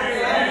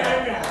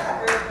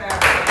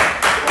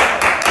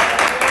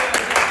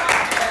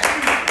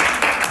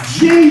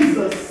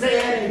 Jesus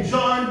said in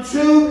John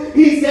 2,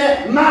 he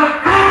said,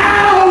 my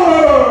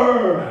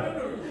hour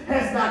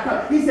has not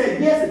come. He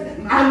said, yes,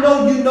 I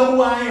know you know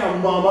who I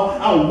am, mama,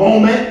 a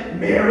woman,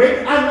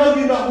 Mary. I know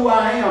you know who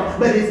I am,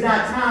 but it's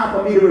not time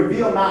for me to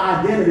reveal my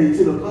identity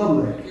to the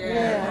public.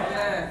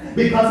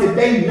 Because if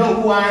they know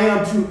who I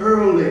am too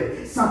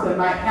early, something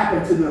might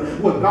happen to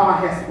what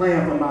God has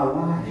planned for my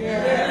life.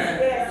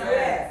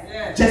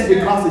 Just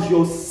because it's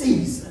your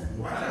season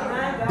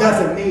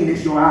doesn't mean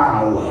it's your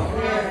hour.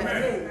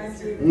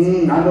 I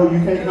know you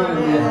can't come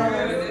here.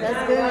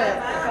 That's good.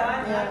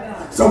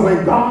 Yeah. So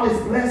when God is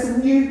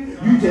blessing you,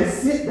 you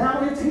just sit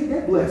down and take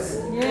that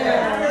blessing.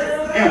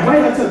 And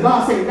wait until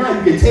God says, now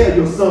you can tell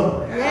your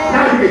son.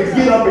 Now you can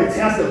get up and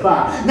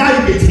testify. Now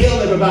you can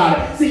tell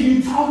everybody. See,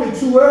 you talking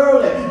too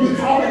early. You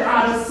talking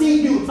out of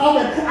seat. You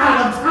talking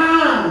out of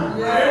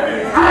time.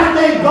 I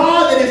thank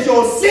God that it's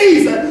your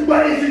season,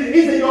 but is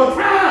it your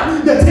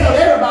time to tell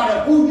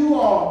everybody who you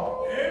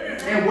are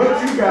and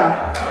what you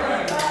got?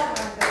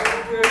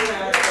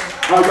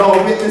 Are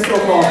y'all with me so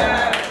far?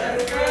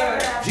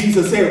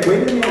 Jesus said,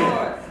 wait a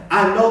minute.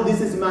 I know this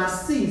is my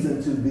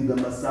season to be the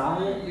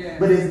Messiah,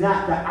 but it's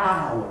not the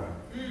hour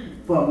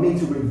for me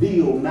to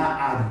reveal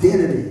my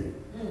identity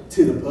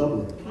to the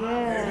public.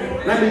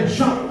 Let me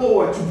jump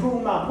forward to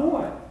prove my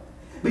point.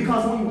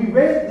 Because when we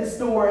read this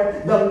story,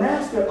 the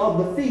master of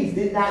the feast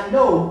did not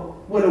know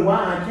where the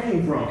wine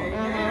came from.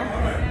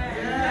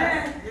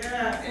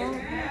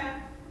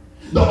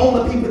 The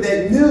only people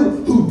that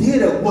knew who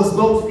did it was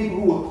those people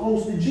who were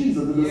close to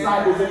Jesus, the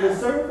disciples and the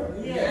servants.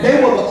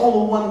 They were the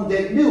only ones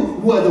that knew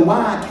where the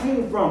wine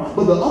came from.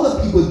 But the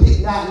other people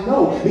did not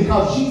know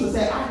because Jesus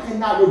said, I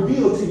cannot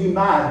reveal to you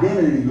my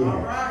identity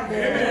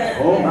yet.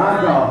 Oh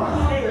my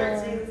God.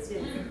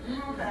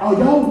 Are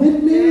y'all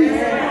with me?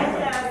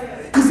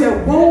 He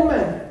said,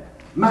 woman,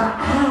 my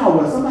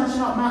hour, somebody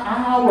shout, my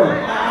hour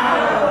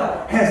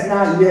has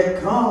not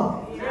yet come.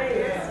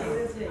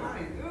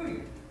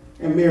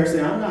 And Mary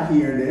said, I'm not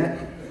hearing that.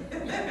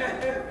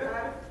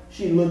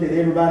 She looked at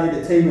everybody at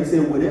the table and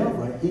said,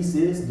 whatever he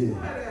says, do.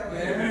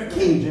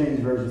 King James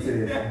Version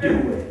says, do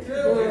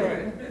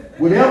it.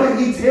 Whatever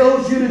he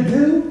tells you to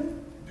do,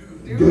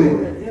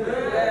 do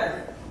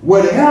it.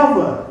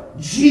 Whatever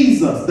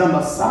Jesus, the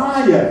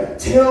Messiah,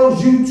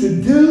 tells you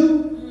to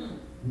do,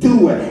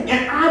 do it.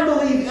 And I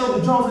believe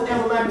Elder Jones and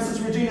Elder Lambert,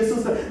 Sister Regina,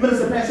 Sister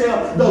Minister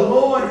Pachel, the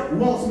Lord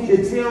wants me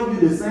to tell you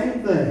the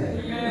same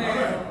thing.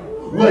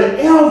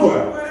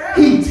 Whatever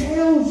he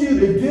tells you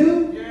to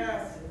do,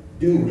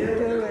 do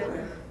it.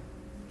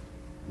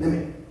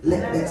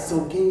 Let that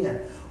soak in.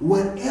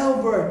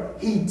 Whatever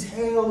he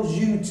tells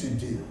you to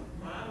do,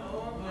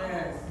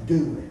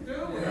 do it.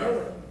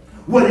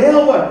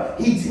 Whatever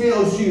he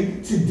tells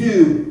you to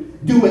do,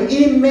 do it.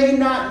 It may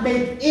not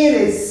make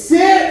any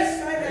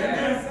sense,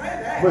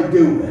 but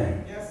do it.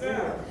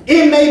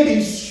 It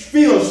may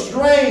feel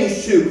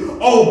strange to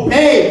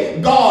obey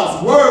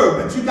God's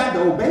word, but you got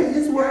to obey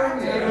his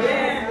word.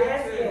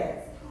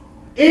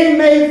 It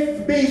may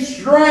be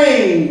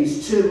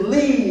strange to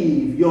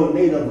leave your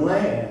native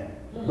land,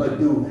 but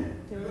do it.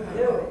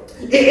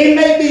 It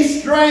may be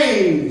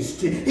strange.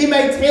 He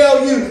may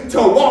tell you to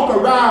walk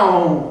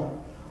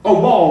around a a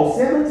wall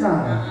 7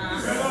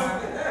 times.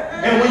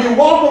 And when you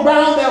walk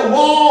around that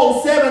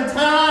wall 7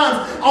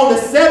 times, on the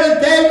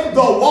 7th day, the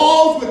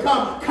walls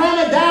become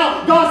coming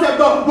down. God said,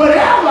 but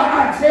whatever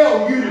I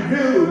tell you to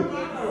do,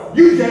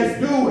 you just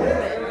do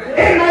it.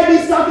 It may be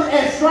something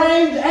as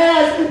strange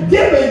as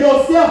dipping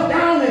yourself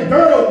down in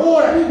dirty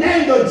water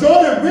in the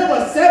Jordan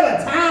River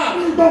 7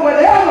 times. But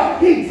whatever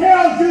he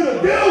tells you to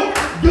do,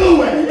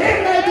 do it.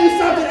 It may be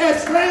something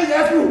as strange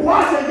as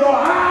washing your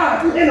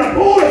eyes in the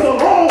pool of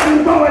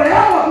Siloam. But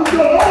whatever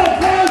the Lord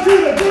tells you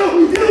to do,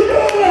 you do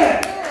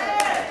it.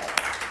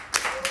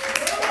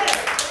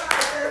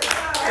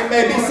 It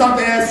may be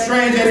something as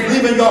strange as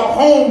leaving your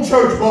home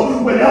church,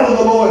 but whatever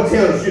the Lord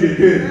tells you to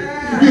do,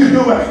 you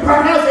do it.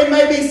 Perhaps it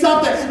may be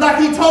something like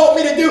he told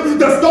me to do,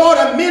 to start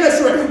a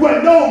ministry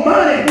with no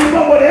money.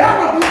 But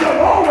whatever the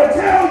Lord will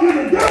tell you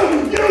to do,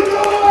 you do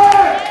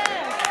it.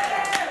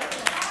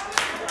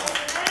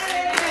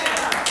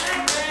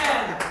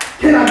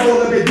 Can I go a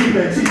little bit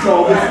deeper and teach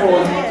y'all this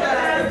morning?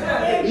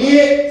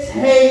 It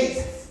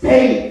takes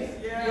faith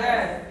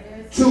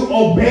to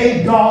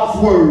obey God's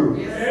word.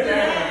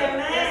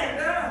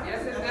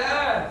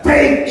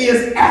 Faith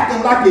is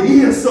acting like it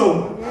is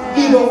so,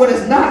 even when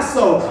it's not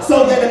so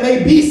that it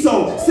may be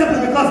so, simply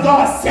because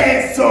God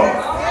says so.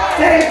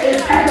 Faith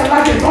is acting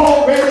like it's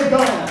already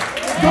done.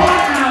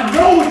 God, I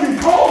know what you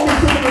told me,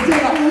 Sister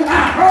Regina. I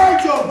heard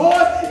your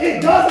voice.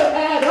 It doesn't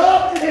add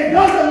up. It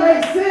doesn't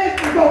make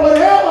sense. But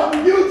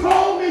whatever you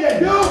told me to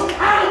do,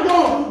 I'm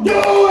going to do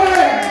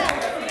it.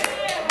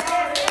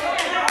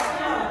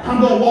 I'm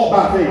going to walk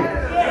by faith.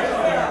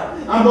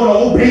 I'm going to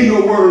obey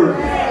your word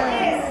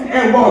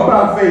and walk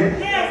by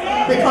faith.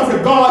 Because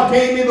if God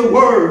gave me the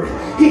word,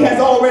 he has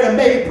already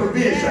made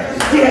provision.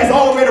 He has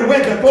already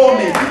went before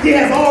me. He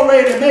has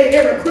already made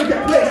every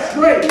crooked place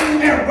straight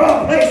and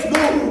rough place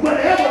smooth.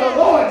 Whatever the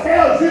Lord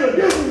tells you to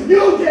do,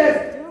 you just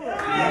do it.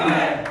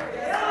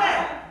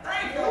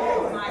 Thank you.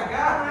 Oh my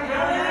God.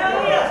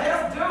 Hallelujah.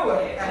 Just do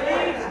it.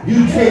 You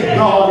take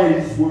God at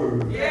his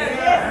word. Yes.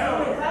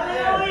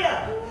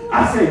 Hallelujah. I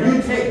said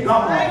you take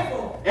God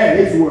at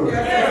his word.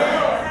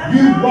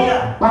 You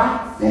walk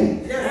by faith.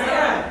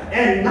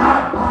 And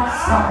not by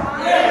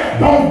sight.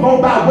 Don't go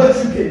by what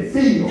you can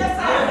feel.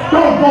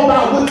 Don't go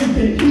by what you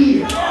can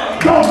hear.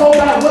 Don't go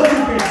by what you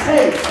can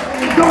taste.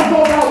 Don't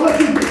go by what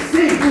you can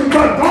see.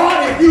 But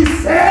God, if you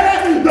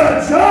said it,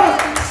 the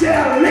just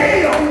shall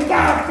live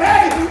by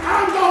faith.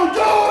 I'm going to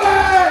do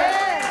it.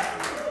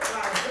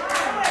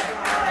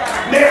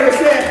 Mary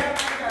said,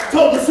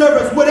 told the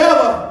servants,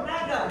 whatever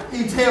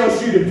he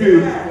tells you to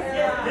do,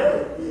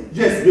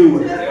 just do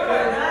it.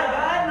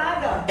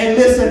 And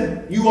listen,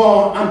 you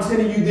all, I'm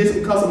telling you this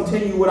because I'm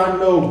telling you what I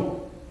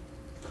know.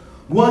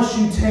 Once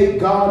you take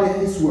God at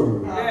his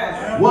word,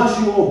 once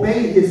you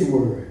obey his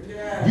word,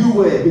 you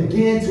will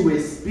begin to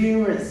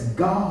experience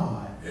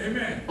God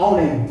on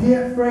a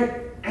different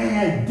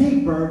and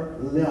deeper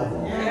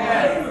level.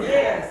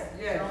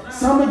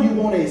 Some of you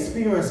want to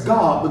experience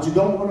God, but you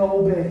don't want to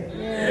obey.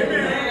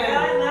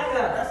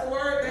 That's the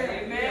word.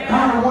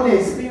 God, I want to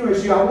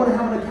experience you. I want to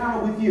have an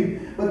encounter with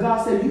you. But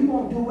God said, you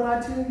won't do what I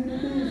tell you to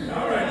do.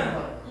 All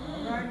right.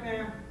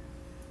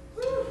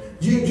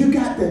 You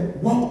got to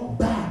walk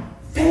by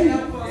faith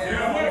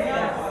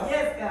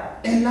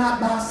and not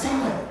by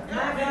sight.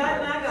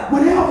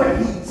 Whatever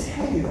he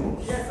tells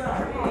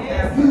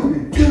you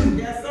to do,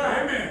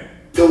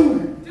 do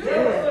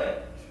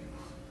it.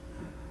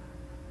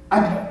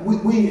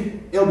 We,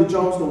 Elder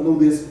Jones don't know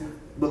this,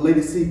 but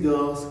Lady C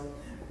does.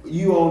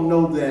 You all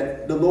know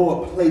that the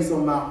Lord placed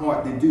on my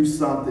heart to do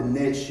something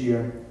next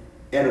year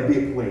at a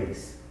big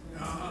place.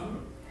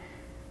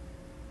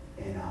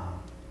 And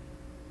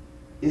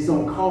it's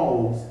going to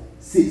cost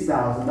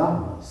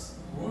 $6,000.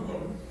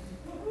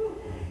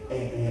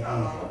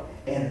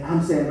 And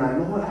I'm saying, like,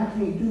 Lord, I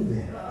can't do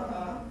that.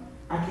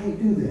 I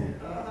can't do that.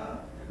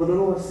 But the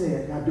Lord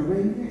said, now,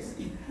 Dorinus,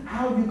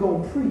 how are you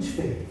going to preach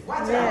faith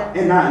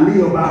and not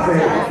live by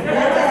faith?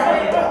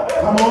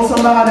 Come on,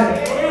 somebody.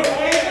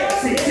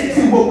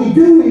 See, what we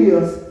do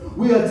is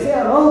we'll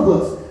tell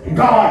others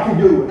God can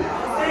do it.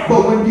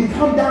 But when you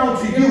come down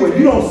to you and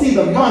you don't see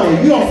the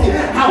money, you don't see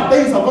how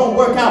things are going to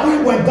work out.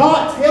 When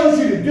God tells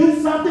you to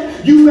do something,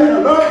 you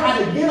better learn how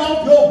to get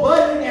off your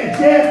butt and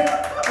just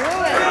do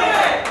it.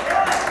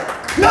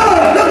 No,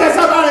 look at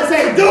somebody and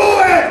say, do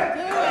it.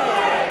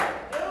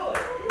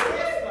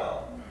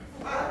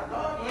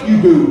 You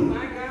do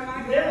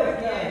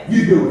it.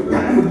 You do it. Now,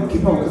 I'm going to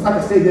keep on because I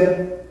can stay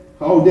there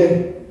all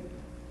day.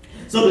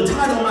 So the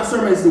title of my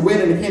sermon is The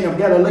Wedding in the Cana of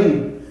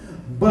Galilee.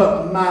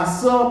 But my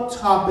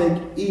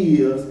subtopic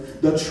is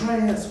the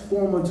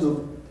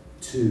transformative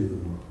tool.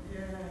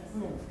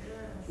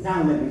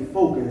 Now let me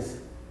focus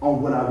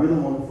on what I really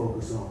want to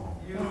focus on.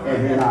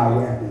 And then I'll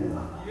wrap it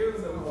up.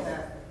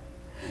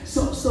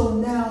 So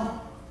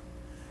now,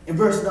 in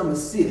verse number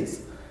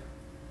 6,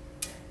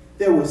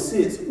 there were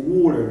 6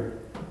 water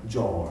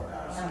jars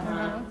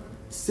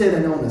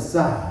sitting on the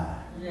side.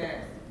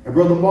 And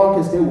Brother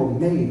Marcus, they were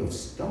made of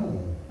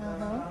stone,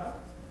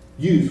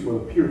 used for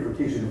the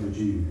purification of the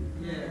Jews.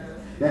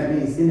 That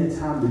means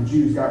anytime the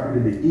Jews got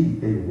ready to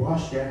eat, they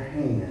washed their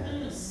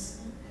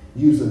hands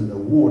using the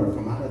water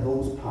from out of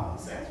those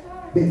pots.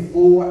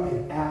 Before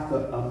and after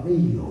a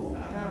meal,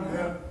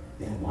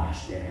 they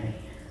washed their hands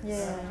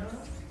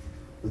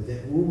with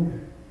that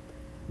water.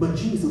 But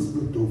Jesus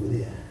looked over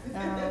there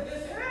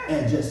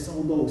and just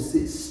saw those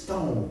 6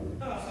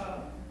 stones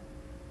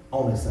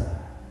on the side.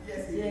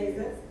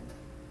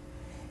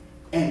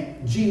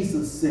 And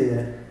Jesus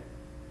said,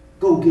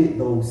 go get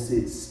those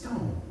 6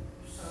 stones.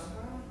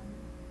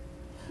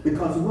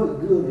 Because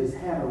what good is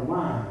having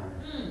wine,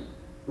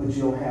 but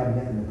you don't have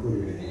nothing to put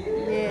it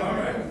in?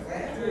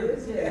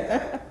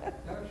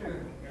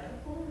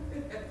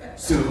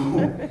 So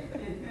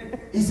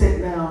he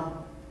said,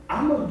 now,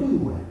 I'm going to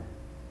do it.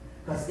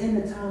 Because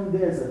anytime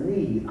there's a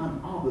need, I'm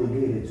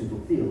obligated to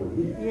fulfill a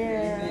need.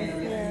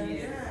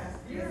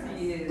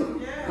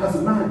 Because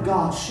my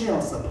God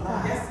shall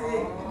supply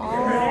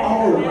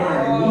all of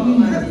my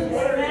needs.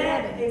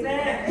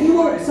 He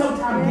won't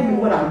sometimes give me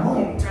what I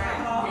want,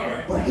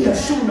 but he'll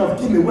sure enough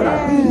give me what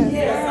I need.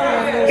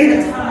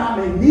 Anytime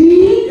I'm in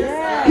need,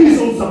 he's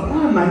going to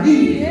supply my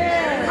need.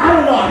 I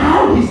don't know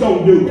how he's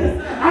going to do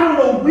it. I don't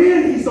know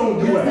when he's going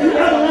to do it.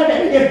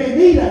 If you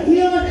need a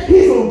healer,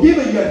 he's going to give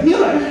you a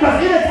healer. Because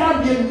anytime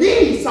you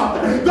need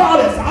something, God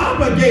is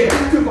obligated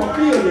to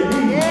fulfill your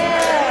needs.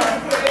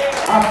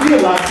 I feel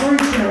like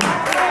preaching.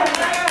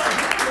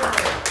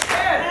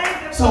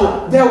 So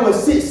there were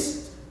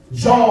 6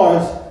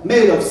 jars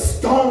made of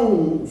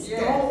stones.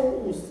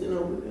 Stones, you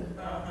know.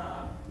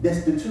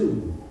 That's the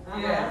tool.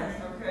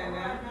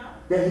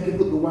 That he can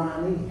put the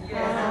wine in.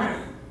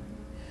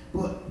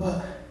 But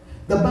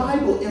the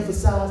Bible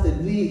emphasized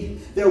that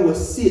there were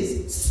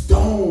 6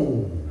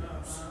 stones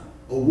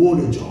or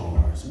water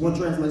jars. One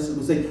translation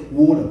would say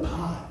water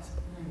pots.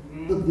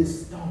 Look at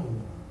this stone.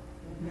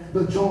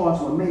 The jars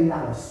were made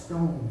out of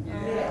stone.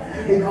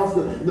 Because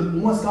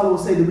one scholar would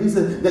say the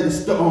reason that the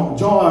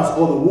jars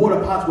or the water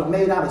pots were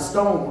made out of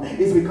stone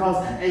is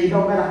because it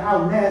don't matter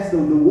how nasty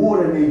the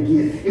water may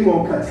get, it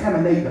won't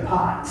contaminate the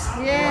pots.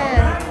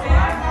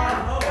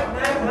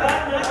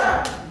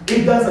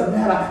 It doesn't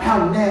matter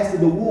how nasty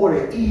the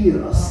water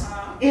is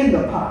in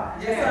the pot.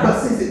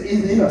 But since it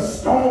is in a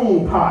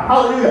stone pot,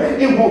 hallelujah,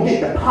 it won't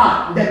get the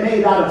pot that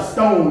made out of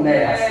stone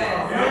nasty.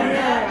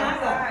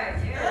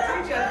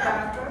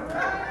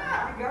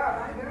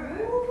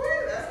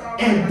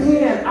 And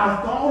then I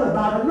thought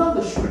about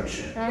another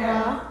scripture.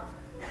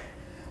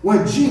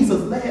 When Jesus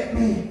led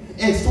me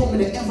and told me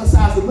to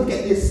emphasize to look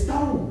at this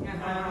stone,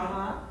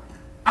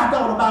 I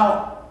thought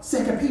about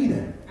 2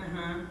 Peter.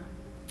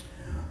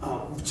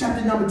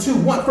 Chapter number 2,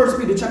 1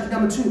 Peter chapter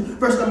number 2,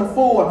 verse number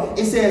 4,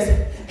 it says,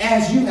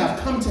 as you have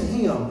come to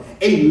him,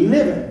 a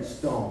living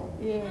stone.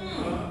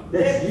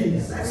 That's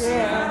Jesus.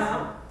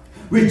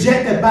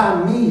 Rejected by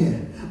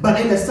men,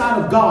 but in the sight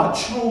of God,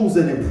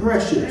 chosen and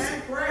precious.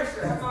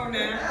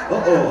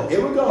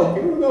 Here we go.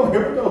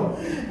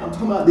 I'm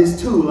talking about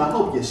this tool. I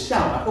hope you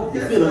shout. I hope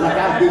you feel it like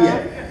I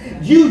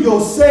did. You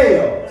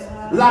yourselves,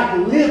 like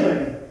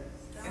living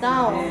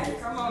stones.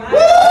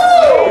 Woo!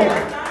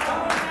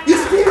 You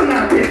still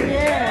not living.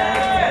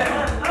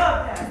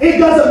 It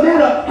doesn't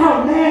matter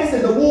how nasty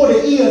the water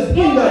is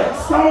in the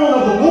stone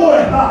of the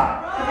water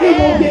pot. It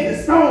won't get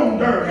the stone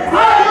dirty.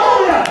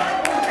 Hallelujah!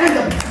 And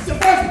the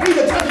 1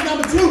 Peter chapter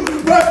number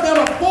 2, verse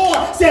number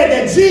 4 said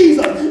that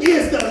Jesus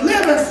is the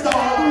living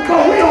stone,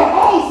 but we are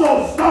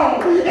also stone.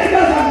 It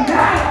doesn't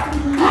matter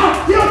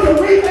how filthy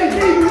we may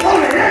be on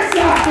the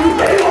inside,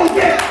 we won't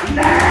get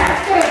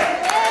nasty.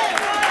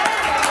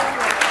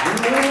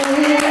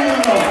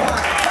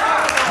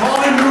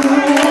 Hallelujah.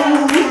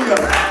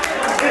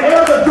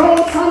 Elder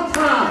Jones,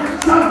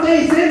 sometimes some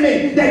things in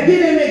me that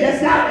get in me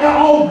that's not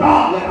all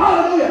godly.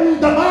 Hallelujah.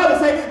 The Bible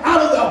says,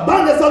 out of the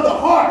abundance of the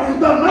heart,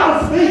 the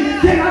mouth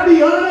speaks. Can I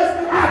be honest?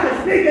 I can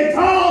speak in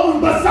tongues,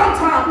 but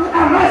sometimes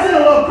I might say a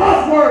little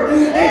cuss word.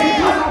 And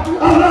because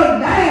I'm a little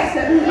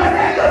nasty, but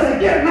that doesn't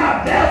get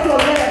my vessel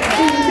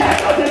nasty. That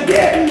doesn't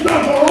get the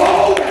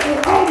glory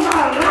on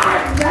my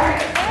life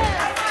nasty.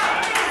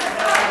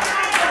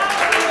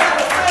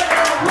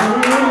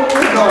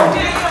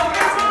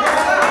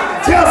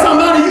 Tell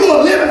somebody you a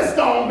living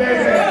stone,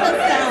 baby.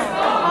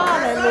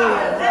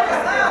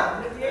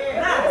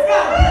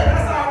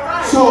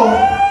 So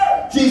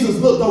Jesus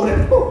looked over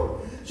there.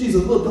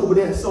 Jesus looked over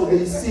there and saw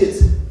these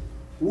 6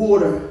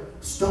 water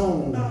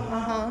stone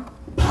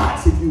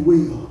pots, if you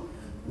will.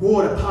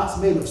 Water pots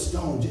made of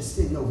stone just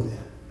sitting over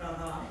there.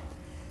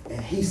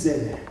 And he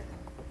said,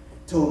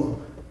 told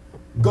him,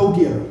 go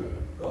get them.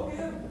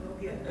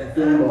 And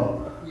fill them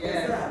up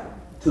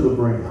to the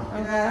brim.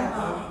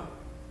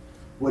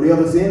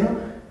 Whatever's in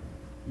them,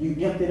 you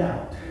empty it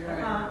out.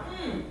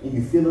 And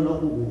you fill it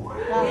up with water.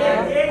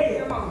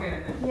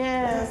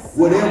 Yes.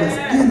 Whatever's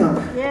in them,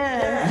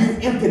 you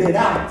empty it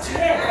out.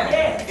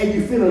 And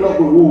you fill it up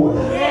with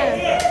water.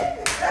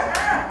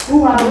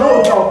 Ooh, I don't know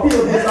if y'all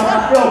feel this. I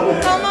felt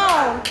it. Come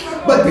on.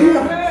 But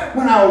then,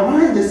 when I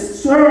read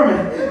this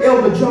sermon,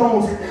 Elder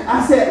Jones,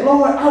 I said,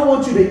 Lord, I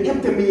want you to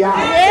empty me out.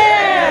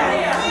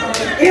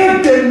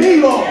 Empty me,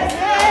 Lord.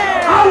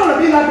 I I want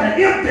to be like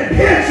an empty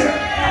pitcher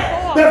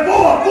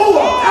before a full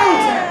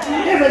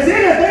fountain. If there's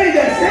anything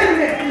that's in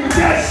me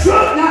that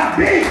should not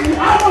be,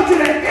 I want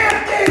you to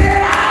empty it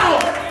out.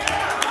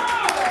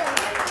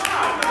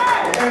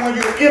 And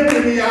when you empty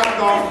me out,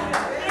 God,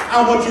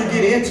 I want you to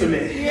get into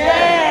me.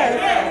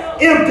 Yes.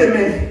 Empty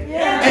me.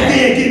 Yes. And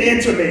then get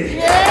into me.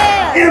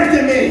 Yes.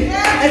 Empty me.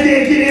 And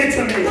then get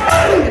into me.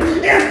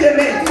 Empty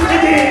me.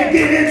 And then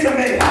get into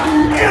me.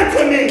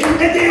 Empty me.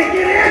 And then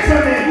get into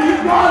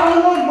me. God,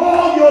 I want more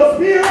of your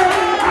spirit.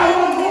 I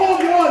want more of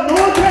your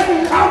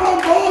anointing. I want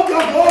more of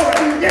your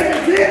glory. If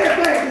there's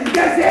anything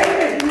that's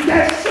in me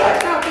that should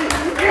not be,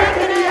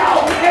 empty me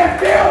out and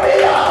fill me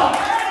up.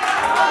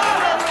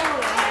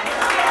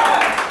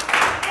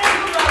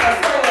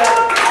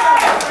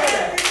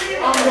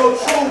 I'm your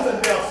chosen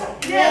vessel.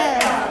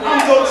 Yes.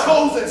 I'm your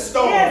chosen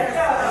stone. I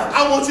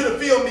want you to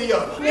fill me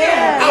up.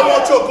 Yes. I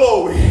want your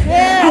glory.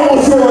 Yes. I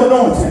want your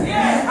anointing. I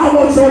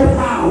want your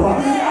power. I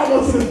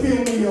want you to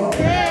fill me up.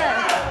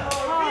 Yes.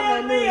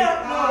 Hallelujah.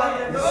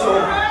 So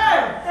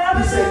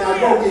he said, now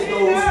go get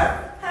those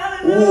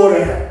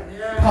water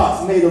pots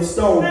made of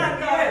stone,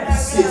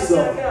 6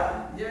 of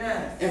them,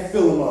 and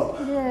fill them up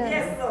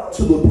Yes.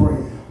 to the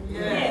brim.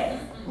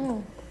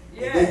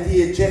 They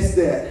did just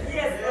that.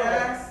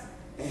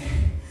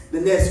 The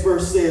next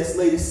verse says,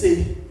 lady,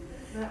 see,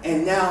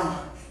 and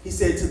now he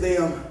said to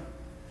them,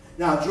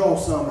 now draw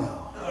some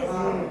out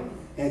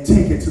and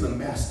take it to the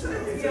master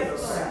of the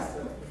feast.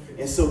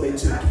 And so they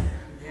took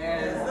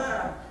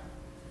it.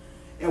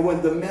 And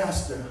when the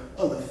master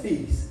of the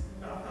feast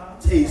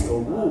tastes the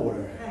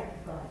water,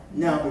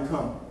 now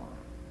become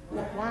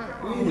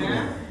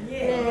wine.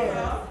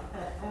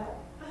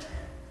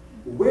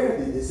 Where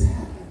did this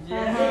happen?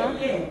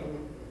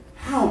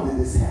 How did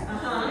this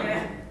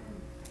happen?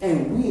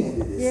 And when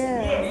did this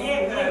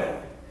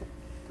happen?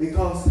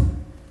 Because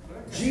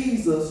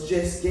Jesus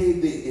just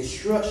gave the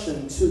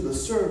instruction to the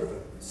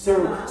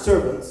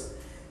servants.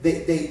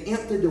 They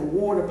emptied the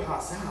water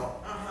pots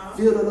out,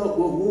 filled it up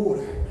with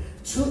water,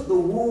 took the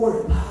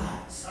water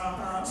pots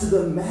to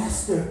the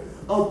master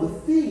of the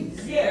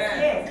feast.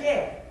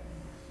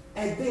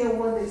 And then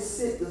when they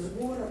set this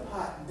water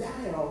pot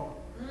down,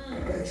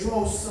 they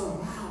drew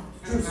some out,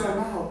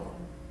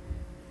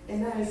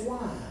 and now it's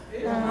wine.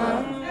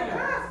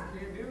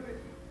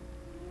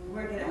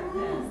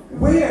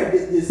 Where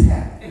did this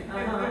happen?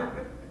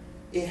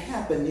 It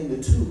happened in the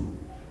tube.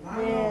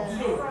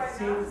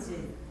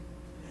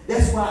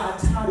 That's why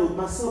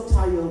my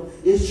subtitle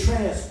is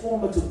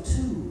Transformative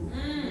Tube.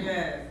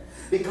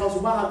 Because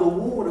while the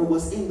water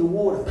was in the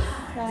water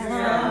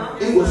pot,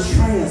 it was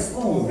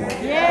transformed.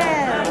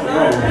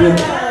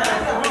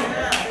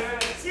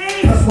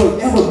 Because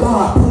whatever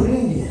God put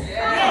in you,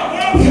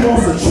 He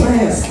wants to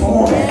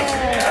transform it.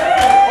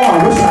 Oh, I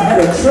wish I had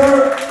a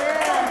church.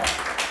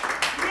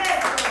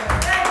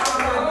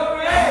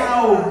 How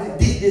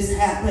did this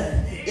happen,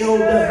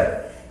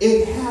 Elder?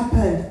 It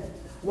happened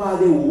while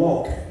they were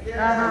walking.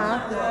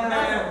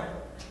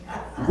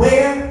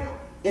 Where?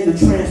 In the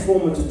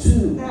transformative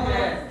tube.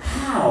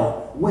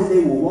 How? When they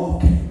were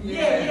walking.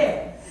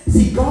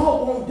 See,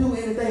 God won't do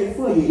anything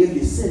for you if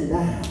you're sitting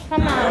down.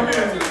 Come on.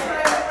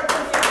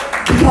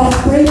 Because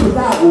faith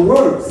without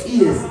works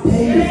is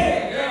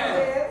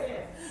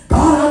dead.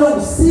 God, I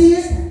don't see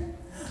it,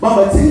 but I'm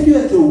going to take you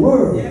at your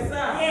word.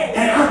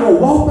 And I'm going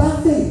to walk by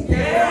faith.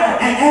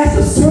 And as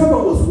the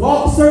servants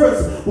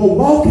were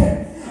walking,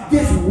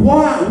 this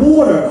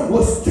water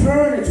was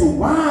turned into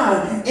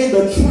wine in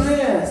the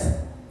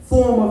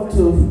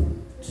transformative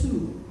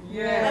tube.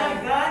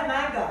 My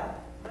God.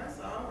 That's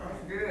all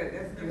right. Good.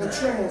 That's good. The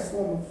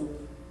transformative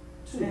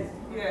tube.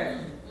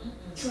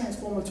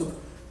 Transformative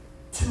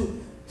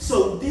tube.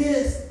 So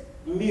this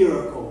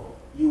miracle,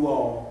 you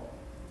all,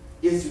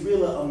 is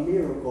really a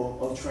miracle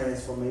of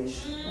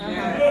transformation.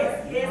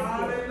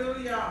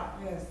 Hallelujah.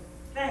 Yes.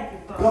 Thank you,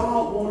 Father.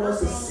 God wants us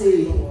to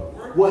see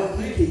what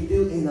He can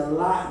do in the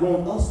life.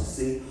 Want us to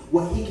see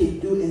what He can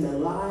do in the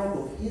life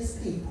of His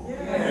people.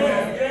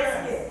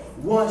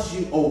 Once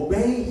you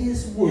obey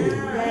His word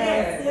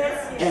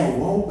and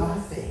walk by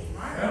faith.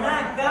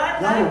 My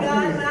God.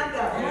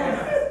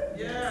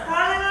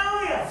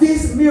 Hallelujah.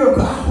 This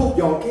miracle, I hope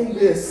y'all get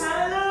this.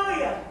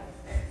 Hallelujah.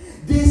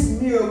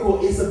 This miracle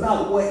is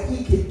about what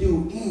He can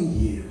do in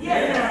you.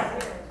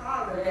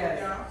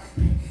 Hallelujah.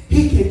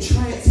 He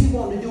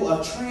wants to do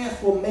a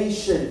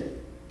transformation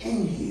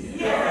in you.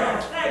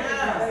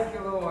 Thank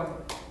you, Lord.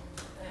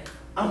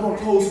 I'm going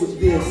to close with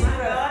this. My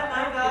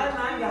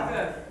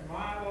God.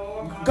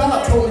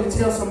 God told me to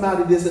tell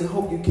somebody this, and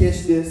hope you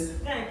catch this.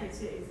 Thank you,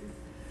 Jesus.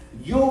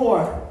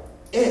 Your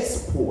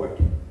export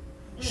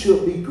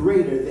should be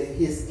greater than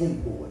his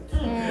import.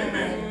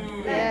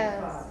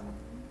 Yes.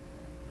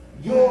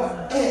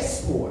 Your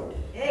export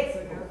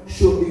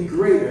should be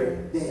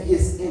greater than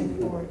his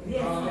import.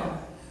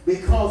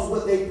 Because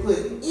what they put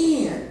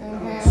in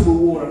to the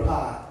water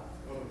pot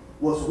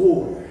was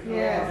water.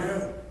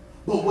 Yes.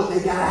 But what they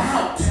got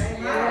out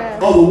Yes.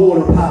 of the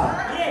water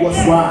pot was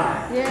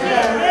wine.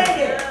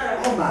 Yes.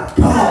 Oh my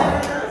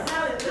God.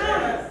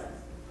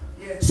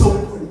 So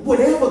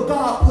whatever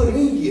God put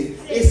in you,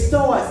 it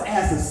starts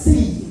as a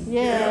seed.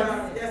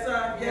 Yes. Yes,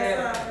 sir. Yes,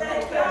 sir.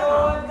 Thank you,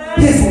 Lord.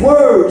 His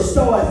word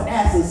starts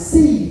as a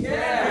seed.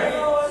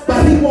 Yes.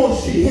 But he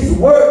wants you, his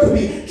word to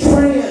be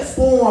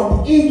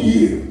transformed in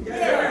you.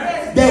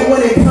 Yes. That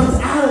when it comes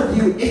out of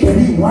you, it can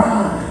be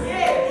wine.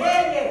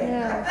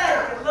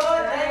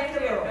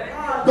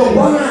 The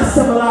wine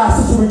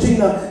symbolizes, Sister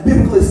Regina,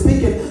 biblically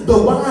speaking, the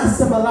wine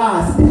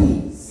symbolizes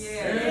peace,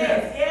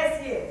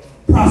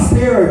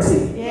 prosperity,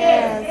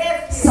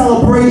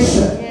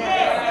 celebration.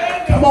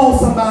 Come on,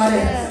 somebody.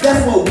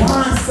 That's what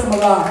wine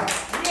symbolizes.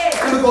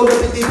 Let me go a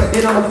little bit deeper,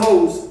 then I'm going to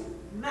close.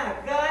 My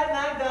God,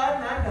 my God,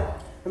 my God.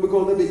 Let me go a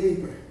little bit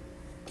deeper.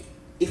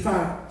 If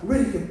I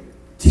really could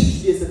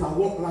teach this, if I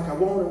want, like I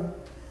want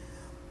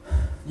to,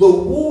 the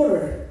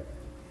water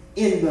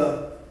in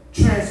the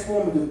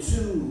transformative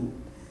tube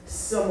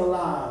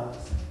symbolize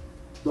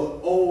the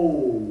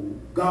old,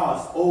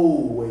 God's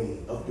old way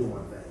of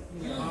doing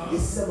things. It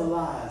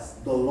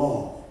symbolized the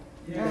law.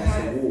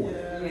 That's the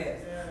water.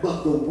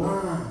 But the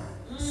wine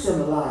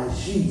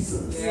symbolized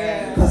Jesus.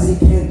 Because he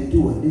came to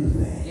do a new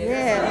thing.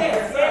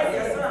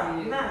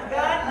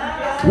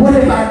 What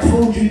if I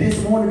told you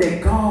this morning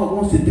that God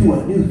wants to do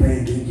a new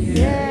thing in you?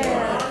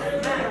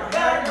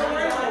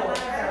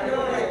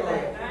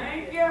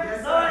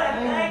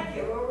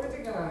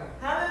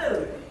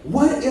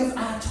 What if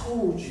I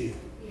told you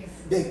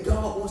that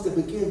God wants to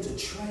begin to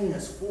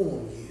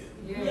transform you?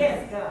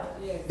 Yes, God.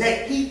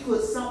 That he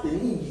put something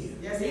in you.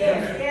 Yes,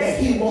 That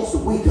he wants to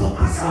wake up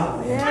this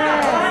morning.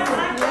 Yes,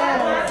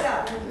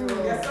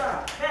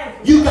 sir.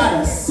 You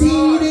got a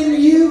seed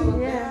in you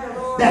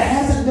that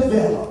hasn't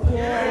developed.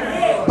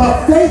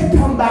 But faith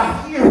comes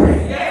by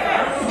hearing.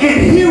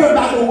 And hearing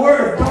about the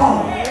word of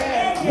God.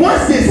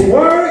 Once this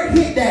word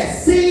hit that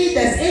seed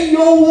that's in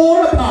your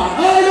water pot,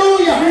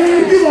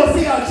 hallelujah, you're going to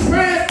see a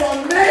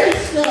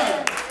transformation.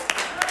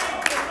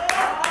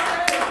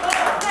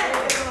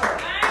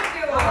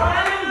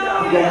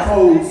 I'm going to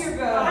close.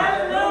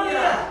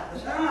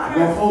 I'm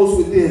going to close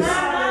with this.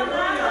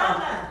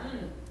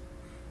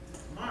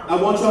 I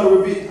want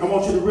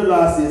you to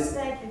realize this.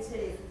 Thank you,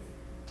 Chief.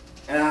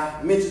 And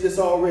I mentioned this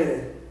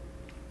already.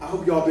 I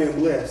hope y'all been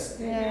blessed.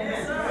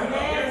 Yes.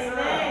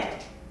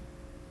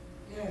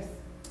 Yes.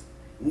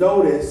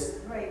 Notice,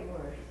 Great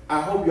word.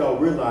 I hope y'all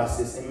realize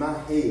this in my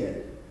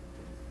head.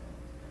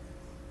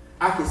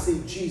 I can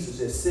see Jesus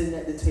just sitting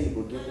at the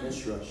table giving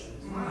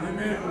instructions.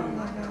 Amen. Oh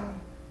my God.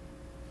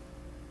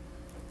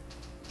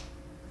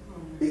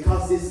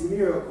 Because this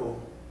miracle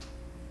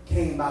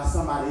came by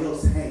somebody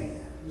else's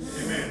hand.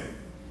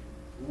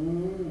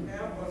 Amen.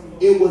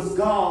 It was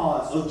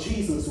God's or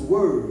Jesus'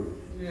 word,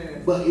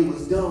 Yes. but it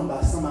was done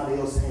by somebody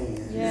else's hand.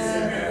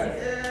 Yes.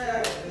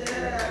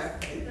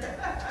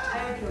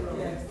 Thank you,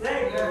 Lord.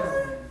 Thank you,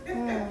 Lord.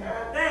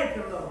 Thank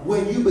you, Lord.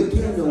 When you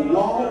begin to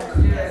walk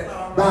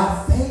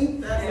by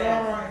faith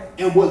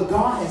and what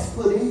God has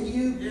put in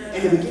you,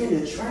 and it begin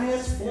to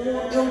transform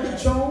Elder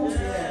Jones,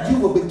 you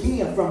will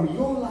begin from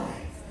your life.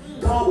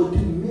 God will do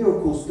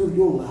miracles through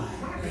your life.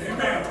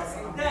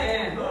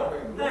 Thank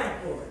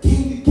you.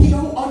 Can you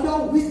all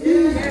know with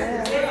me?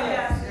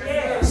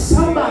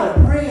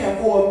 Somebody praying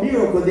for a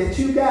miracle that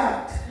you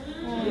got. My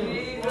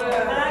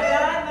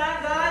God, my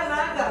God,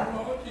 my God.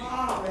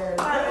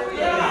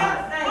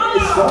 Hallelujah.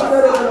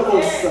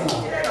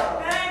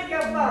 Thank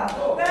you,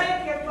 Father. Thank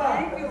you,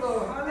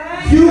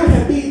 Father. You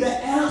can be the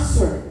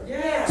answer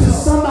to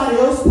somebody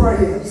else's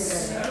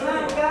prayers. My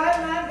God,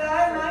 my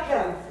God, my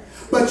God.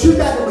 But you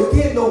got to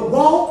begin to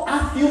walk. I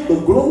feel the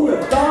glory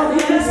of God in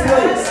this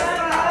place.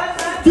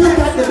 You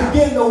got to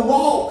begin to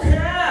walk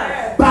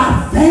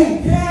by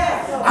faith. I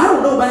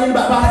don't know about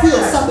anybody, but I feel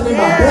something in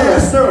my belly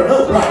stirring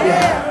up right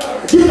now.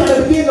 You got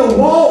to begin to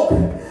walk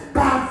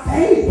by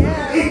faith.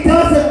 It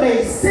doesn't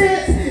make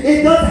sense.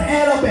 It doesn't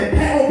add up on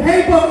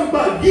paper,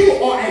 but you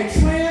are a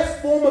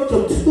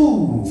transformative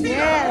tool.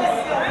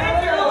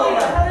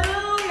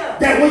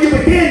 That when you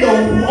begin to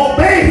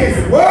obey his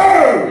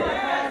word,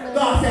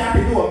 God said, I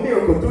can do a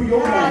miracle through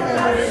your life.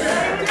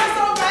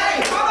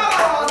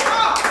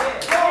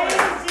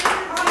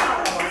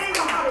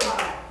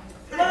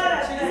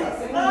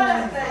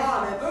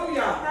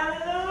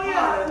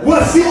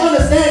 Once you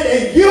understand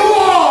that you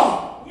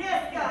are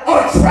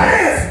a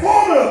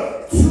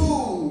transformative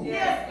tool,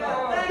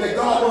 that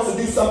God wants to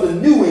do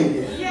something new in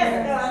you.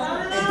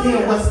 And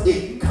then once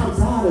it comes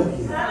out of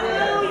you,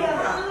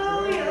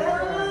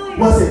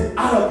 once it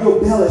out of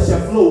your belly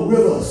shall flow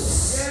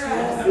rivers.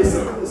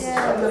 Listen,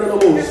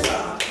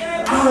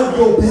 out of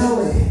your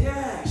belly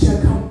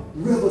shall come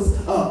rivers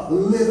of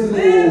living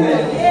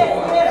water.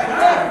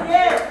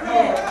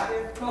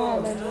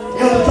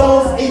 Elder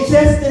Jones, it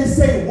just didn't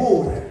say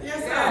water.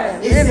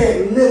 It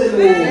said living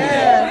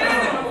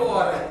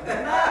water.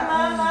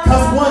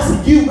 Because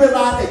once you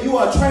realize that you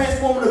are a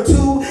transformative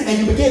tool and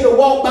you begin to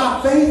walk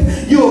by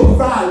faith, you will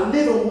provide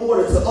living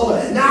water to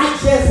others. Not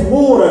just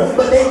water,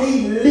 but they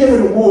need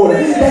living water.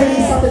 They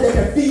need something that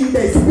can feed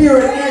their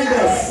spirit and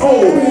their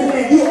soul.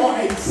 And you are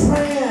a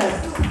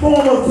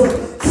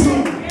transformative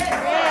tool.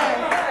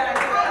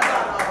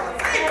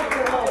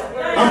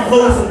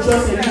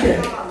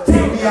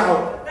 me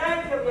out.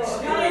 Thank you, Lord.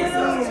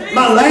 Jesus.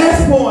 My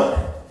last point,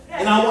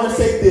 and I want to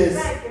say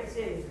this. Thank you,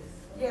 Jesus.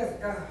 Yes,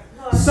 God.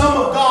 Some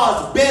of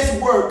God's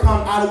best work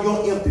come out of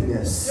your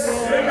emptiness. Lord,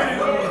 I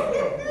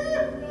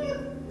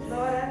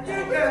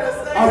thank you.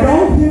 Oh,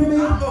 don't hear me? Do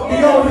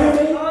y'all hear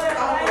me? Lord, I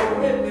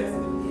thank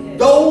you.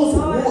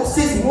 Those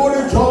 6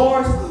 water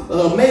jars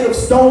made of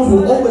stones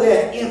were over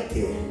there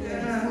empty.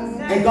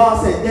 And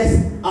God said, that's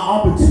an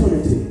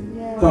opportunity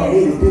for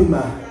me to do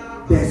my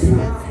best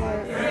work.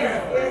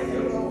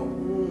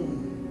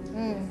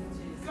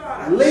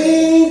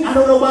 Lean, I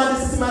don't know why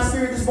this is in my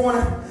spirit this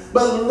morning,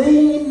 but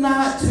lean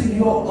not to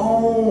your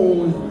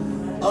own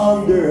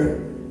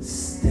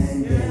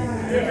understanding.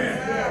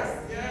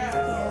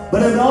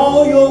 But in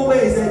all your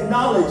ways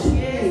acknowledge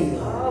Him.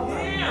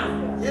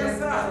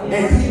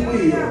 And He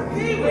will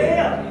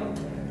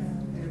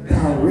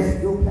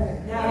direct your path.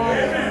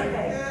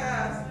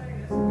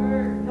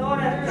 Lord,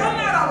 I thank you. Come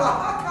out of a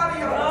hot body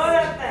of Lord, I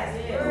thank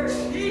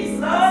you.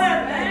 Jesus. Lord, I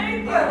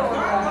thank you. Lord,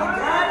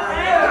 I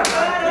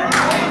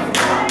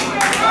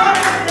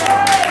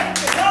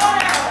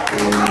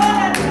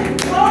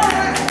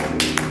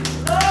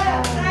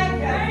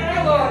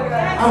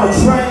I'm a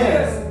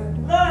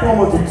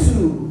transformer to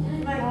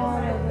 2.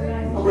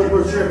 I'm ready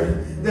for German.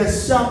 There's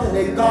something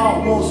that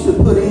God wants to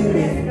put in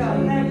me.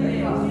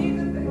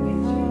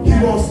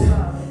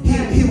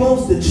 He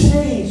wants to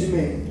change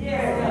me.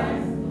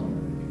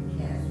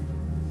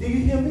 Do you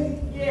hear me?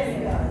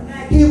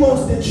 He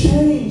wants to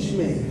change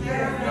me.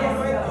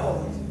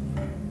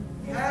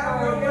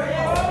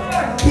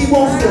 He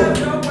wants to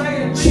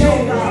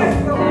change me.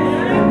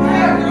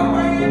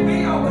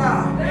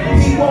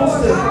 He wants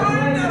to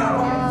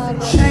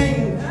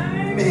change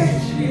me.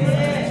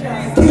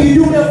 Can you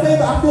do me a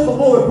favor? I feel the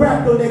Lord.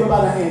 Grab your neighbor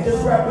by the hand.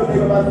 Just grab your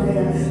neighbor by the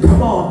hand.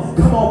 Come on.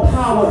 Come on.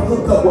 Power.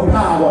 Hook up with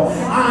power.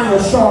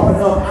 Iron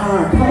sharpen up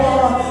iron. Come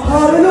on.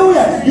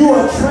 Hallelujah. You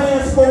are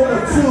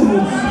transformer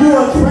too. You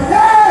are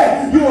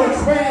you are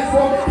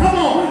transformer. Come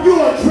on. You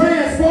are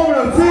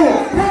transformer too.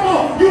 Come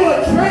on. You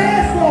are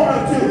transformer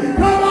too.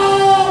 Come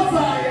on,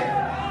 Zion.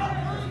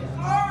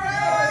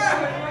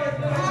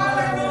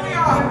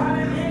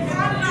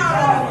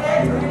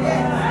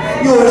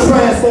 You are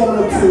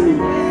transformer too.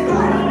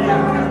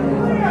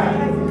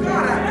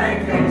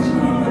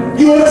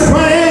 You are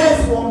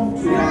transformed.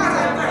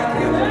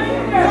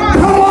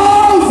 Come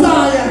on,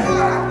 Zion.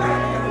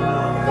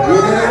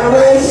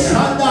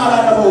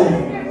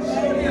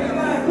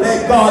 Let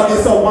God get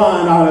some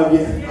wine out of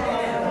you.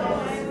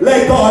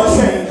 Let God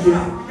change you.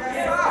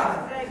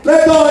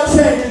 Let God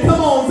change you.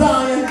 Come on,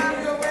 Zion.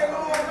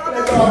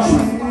 Let God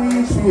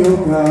change me, oh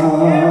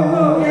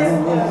God.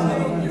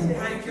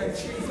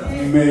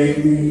 Make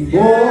me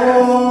more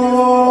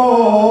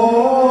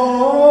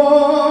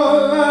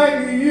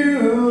like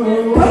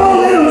you. Come on,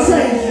 let him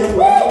change you.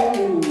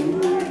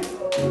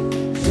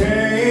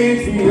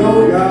 Change me,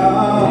 oh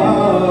God.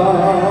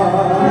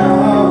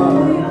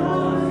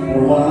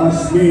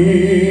 Wash me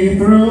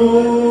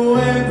through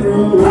and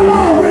through. Come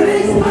on,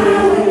 release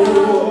power.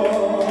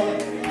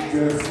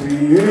 Just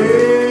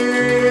create.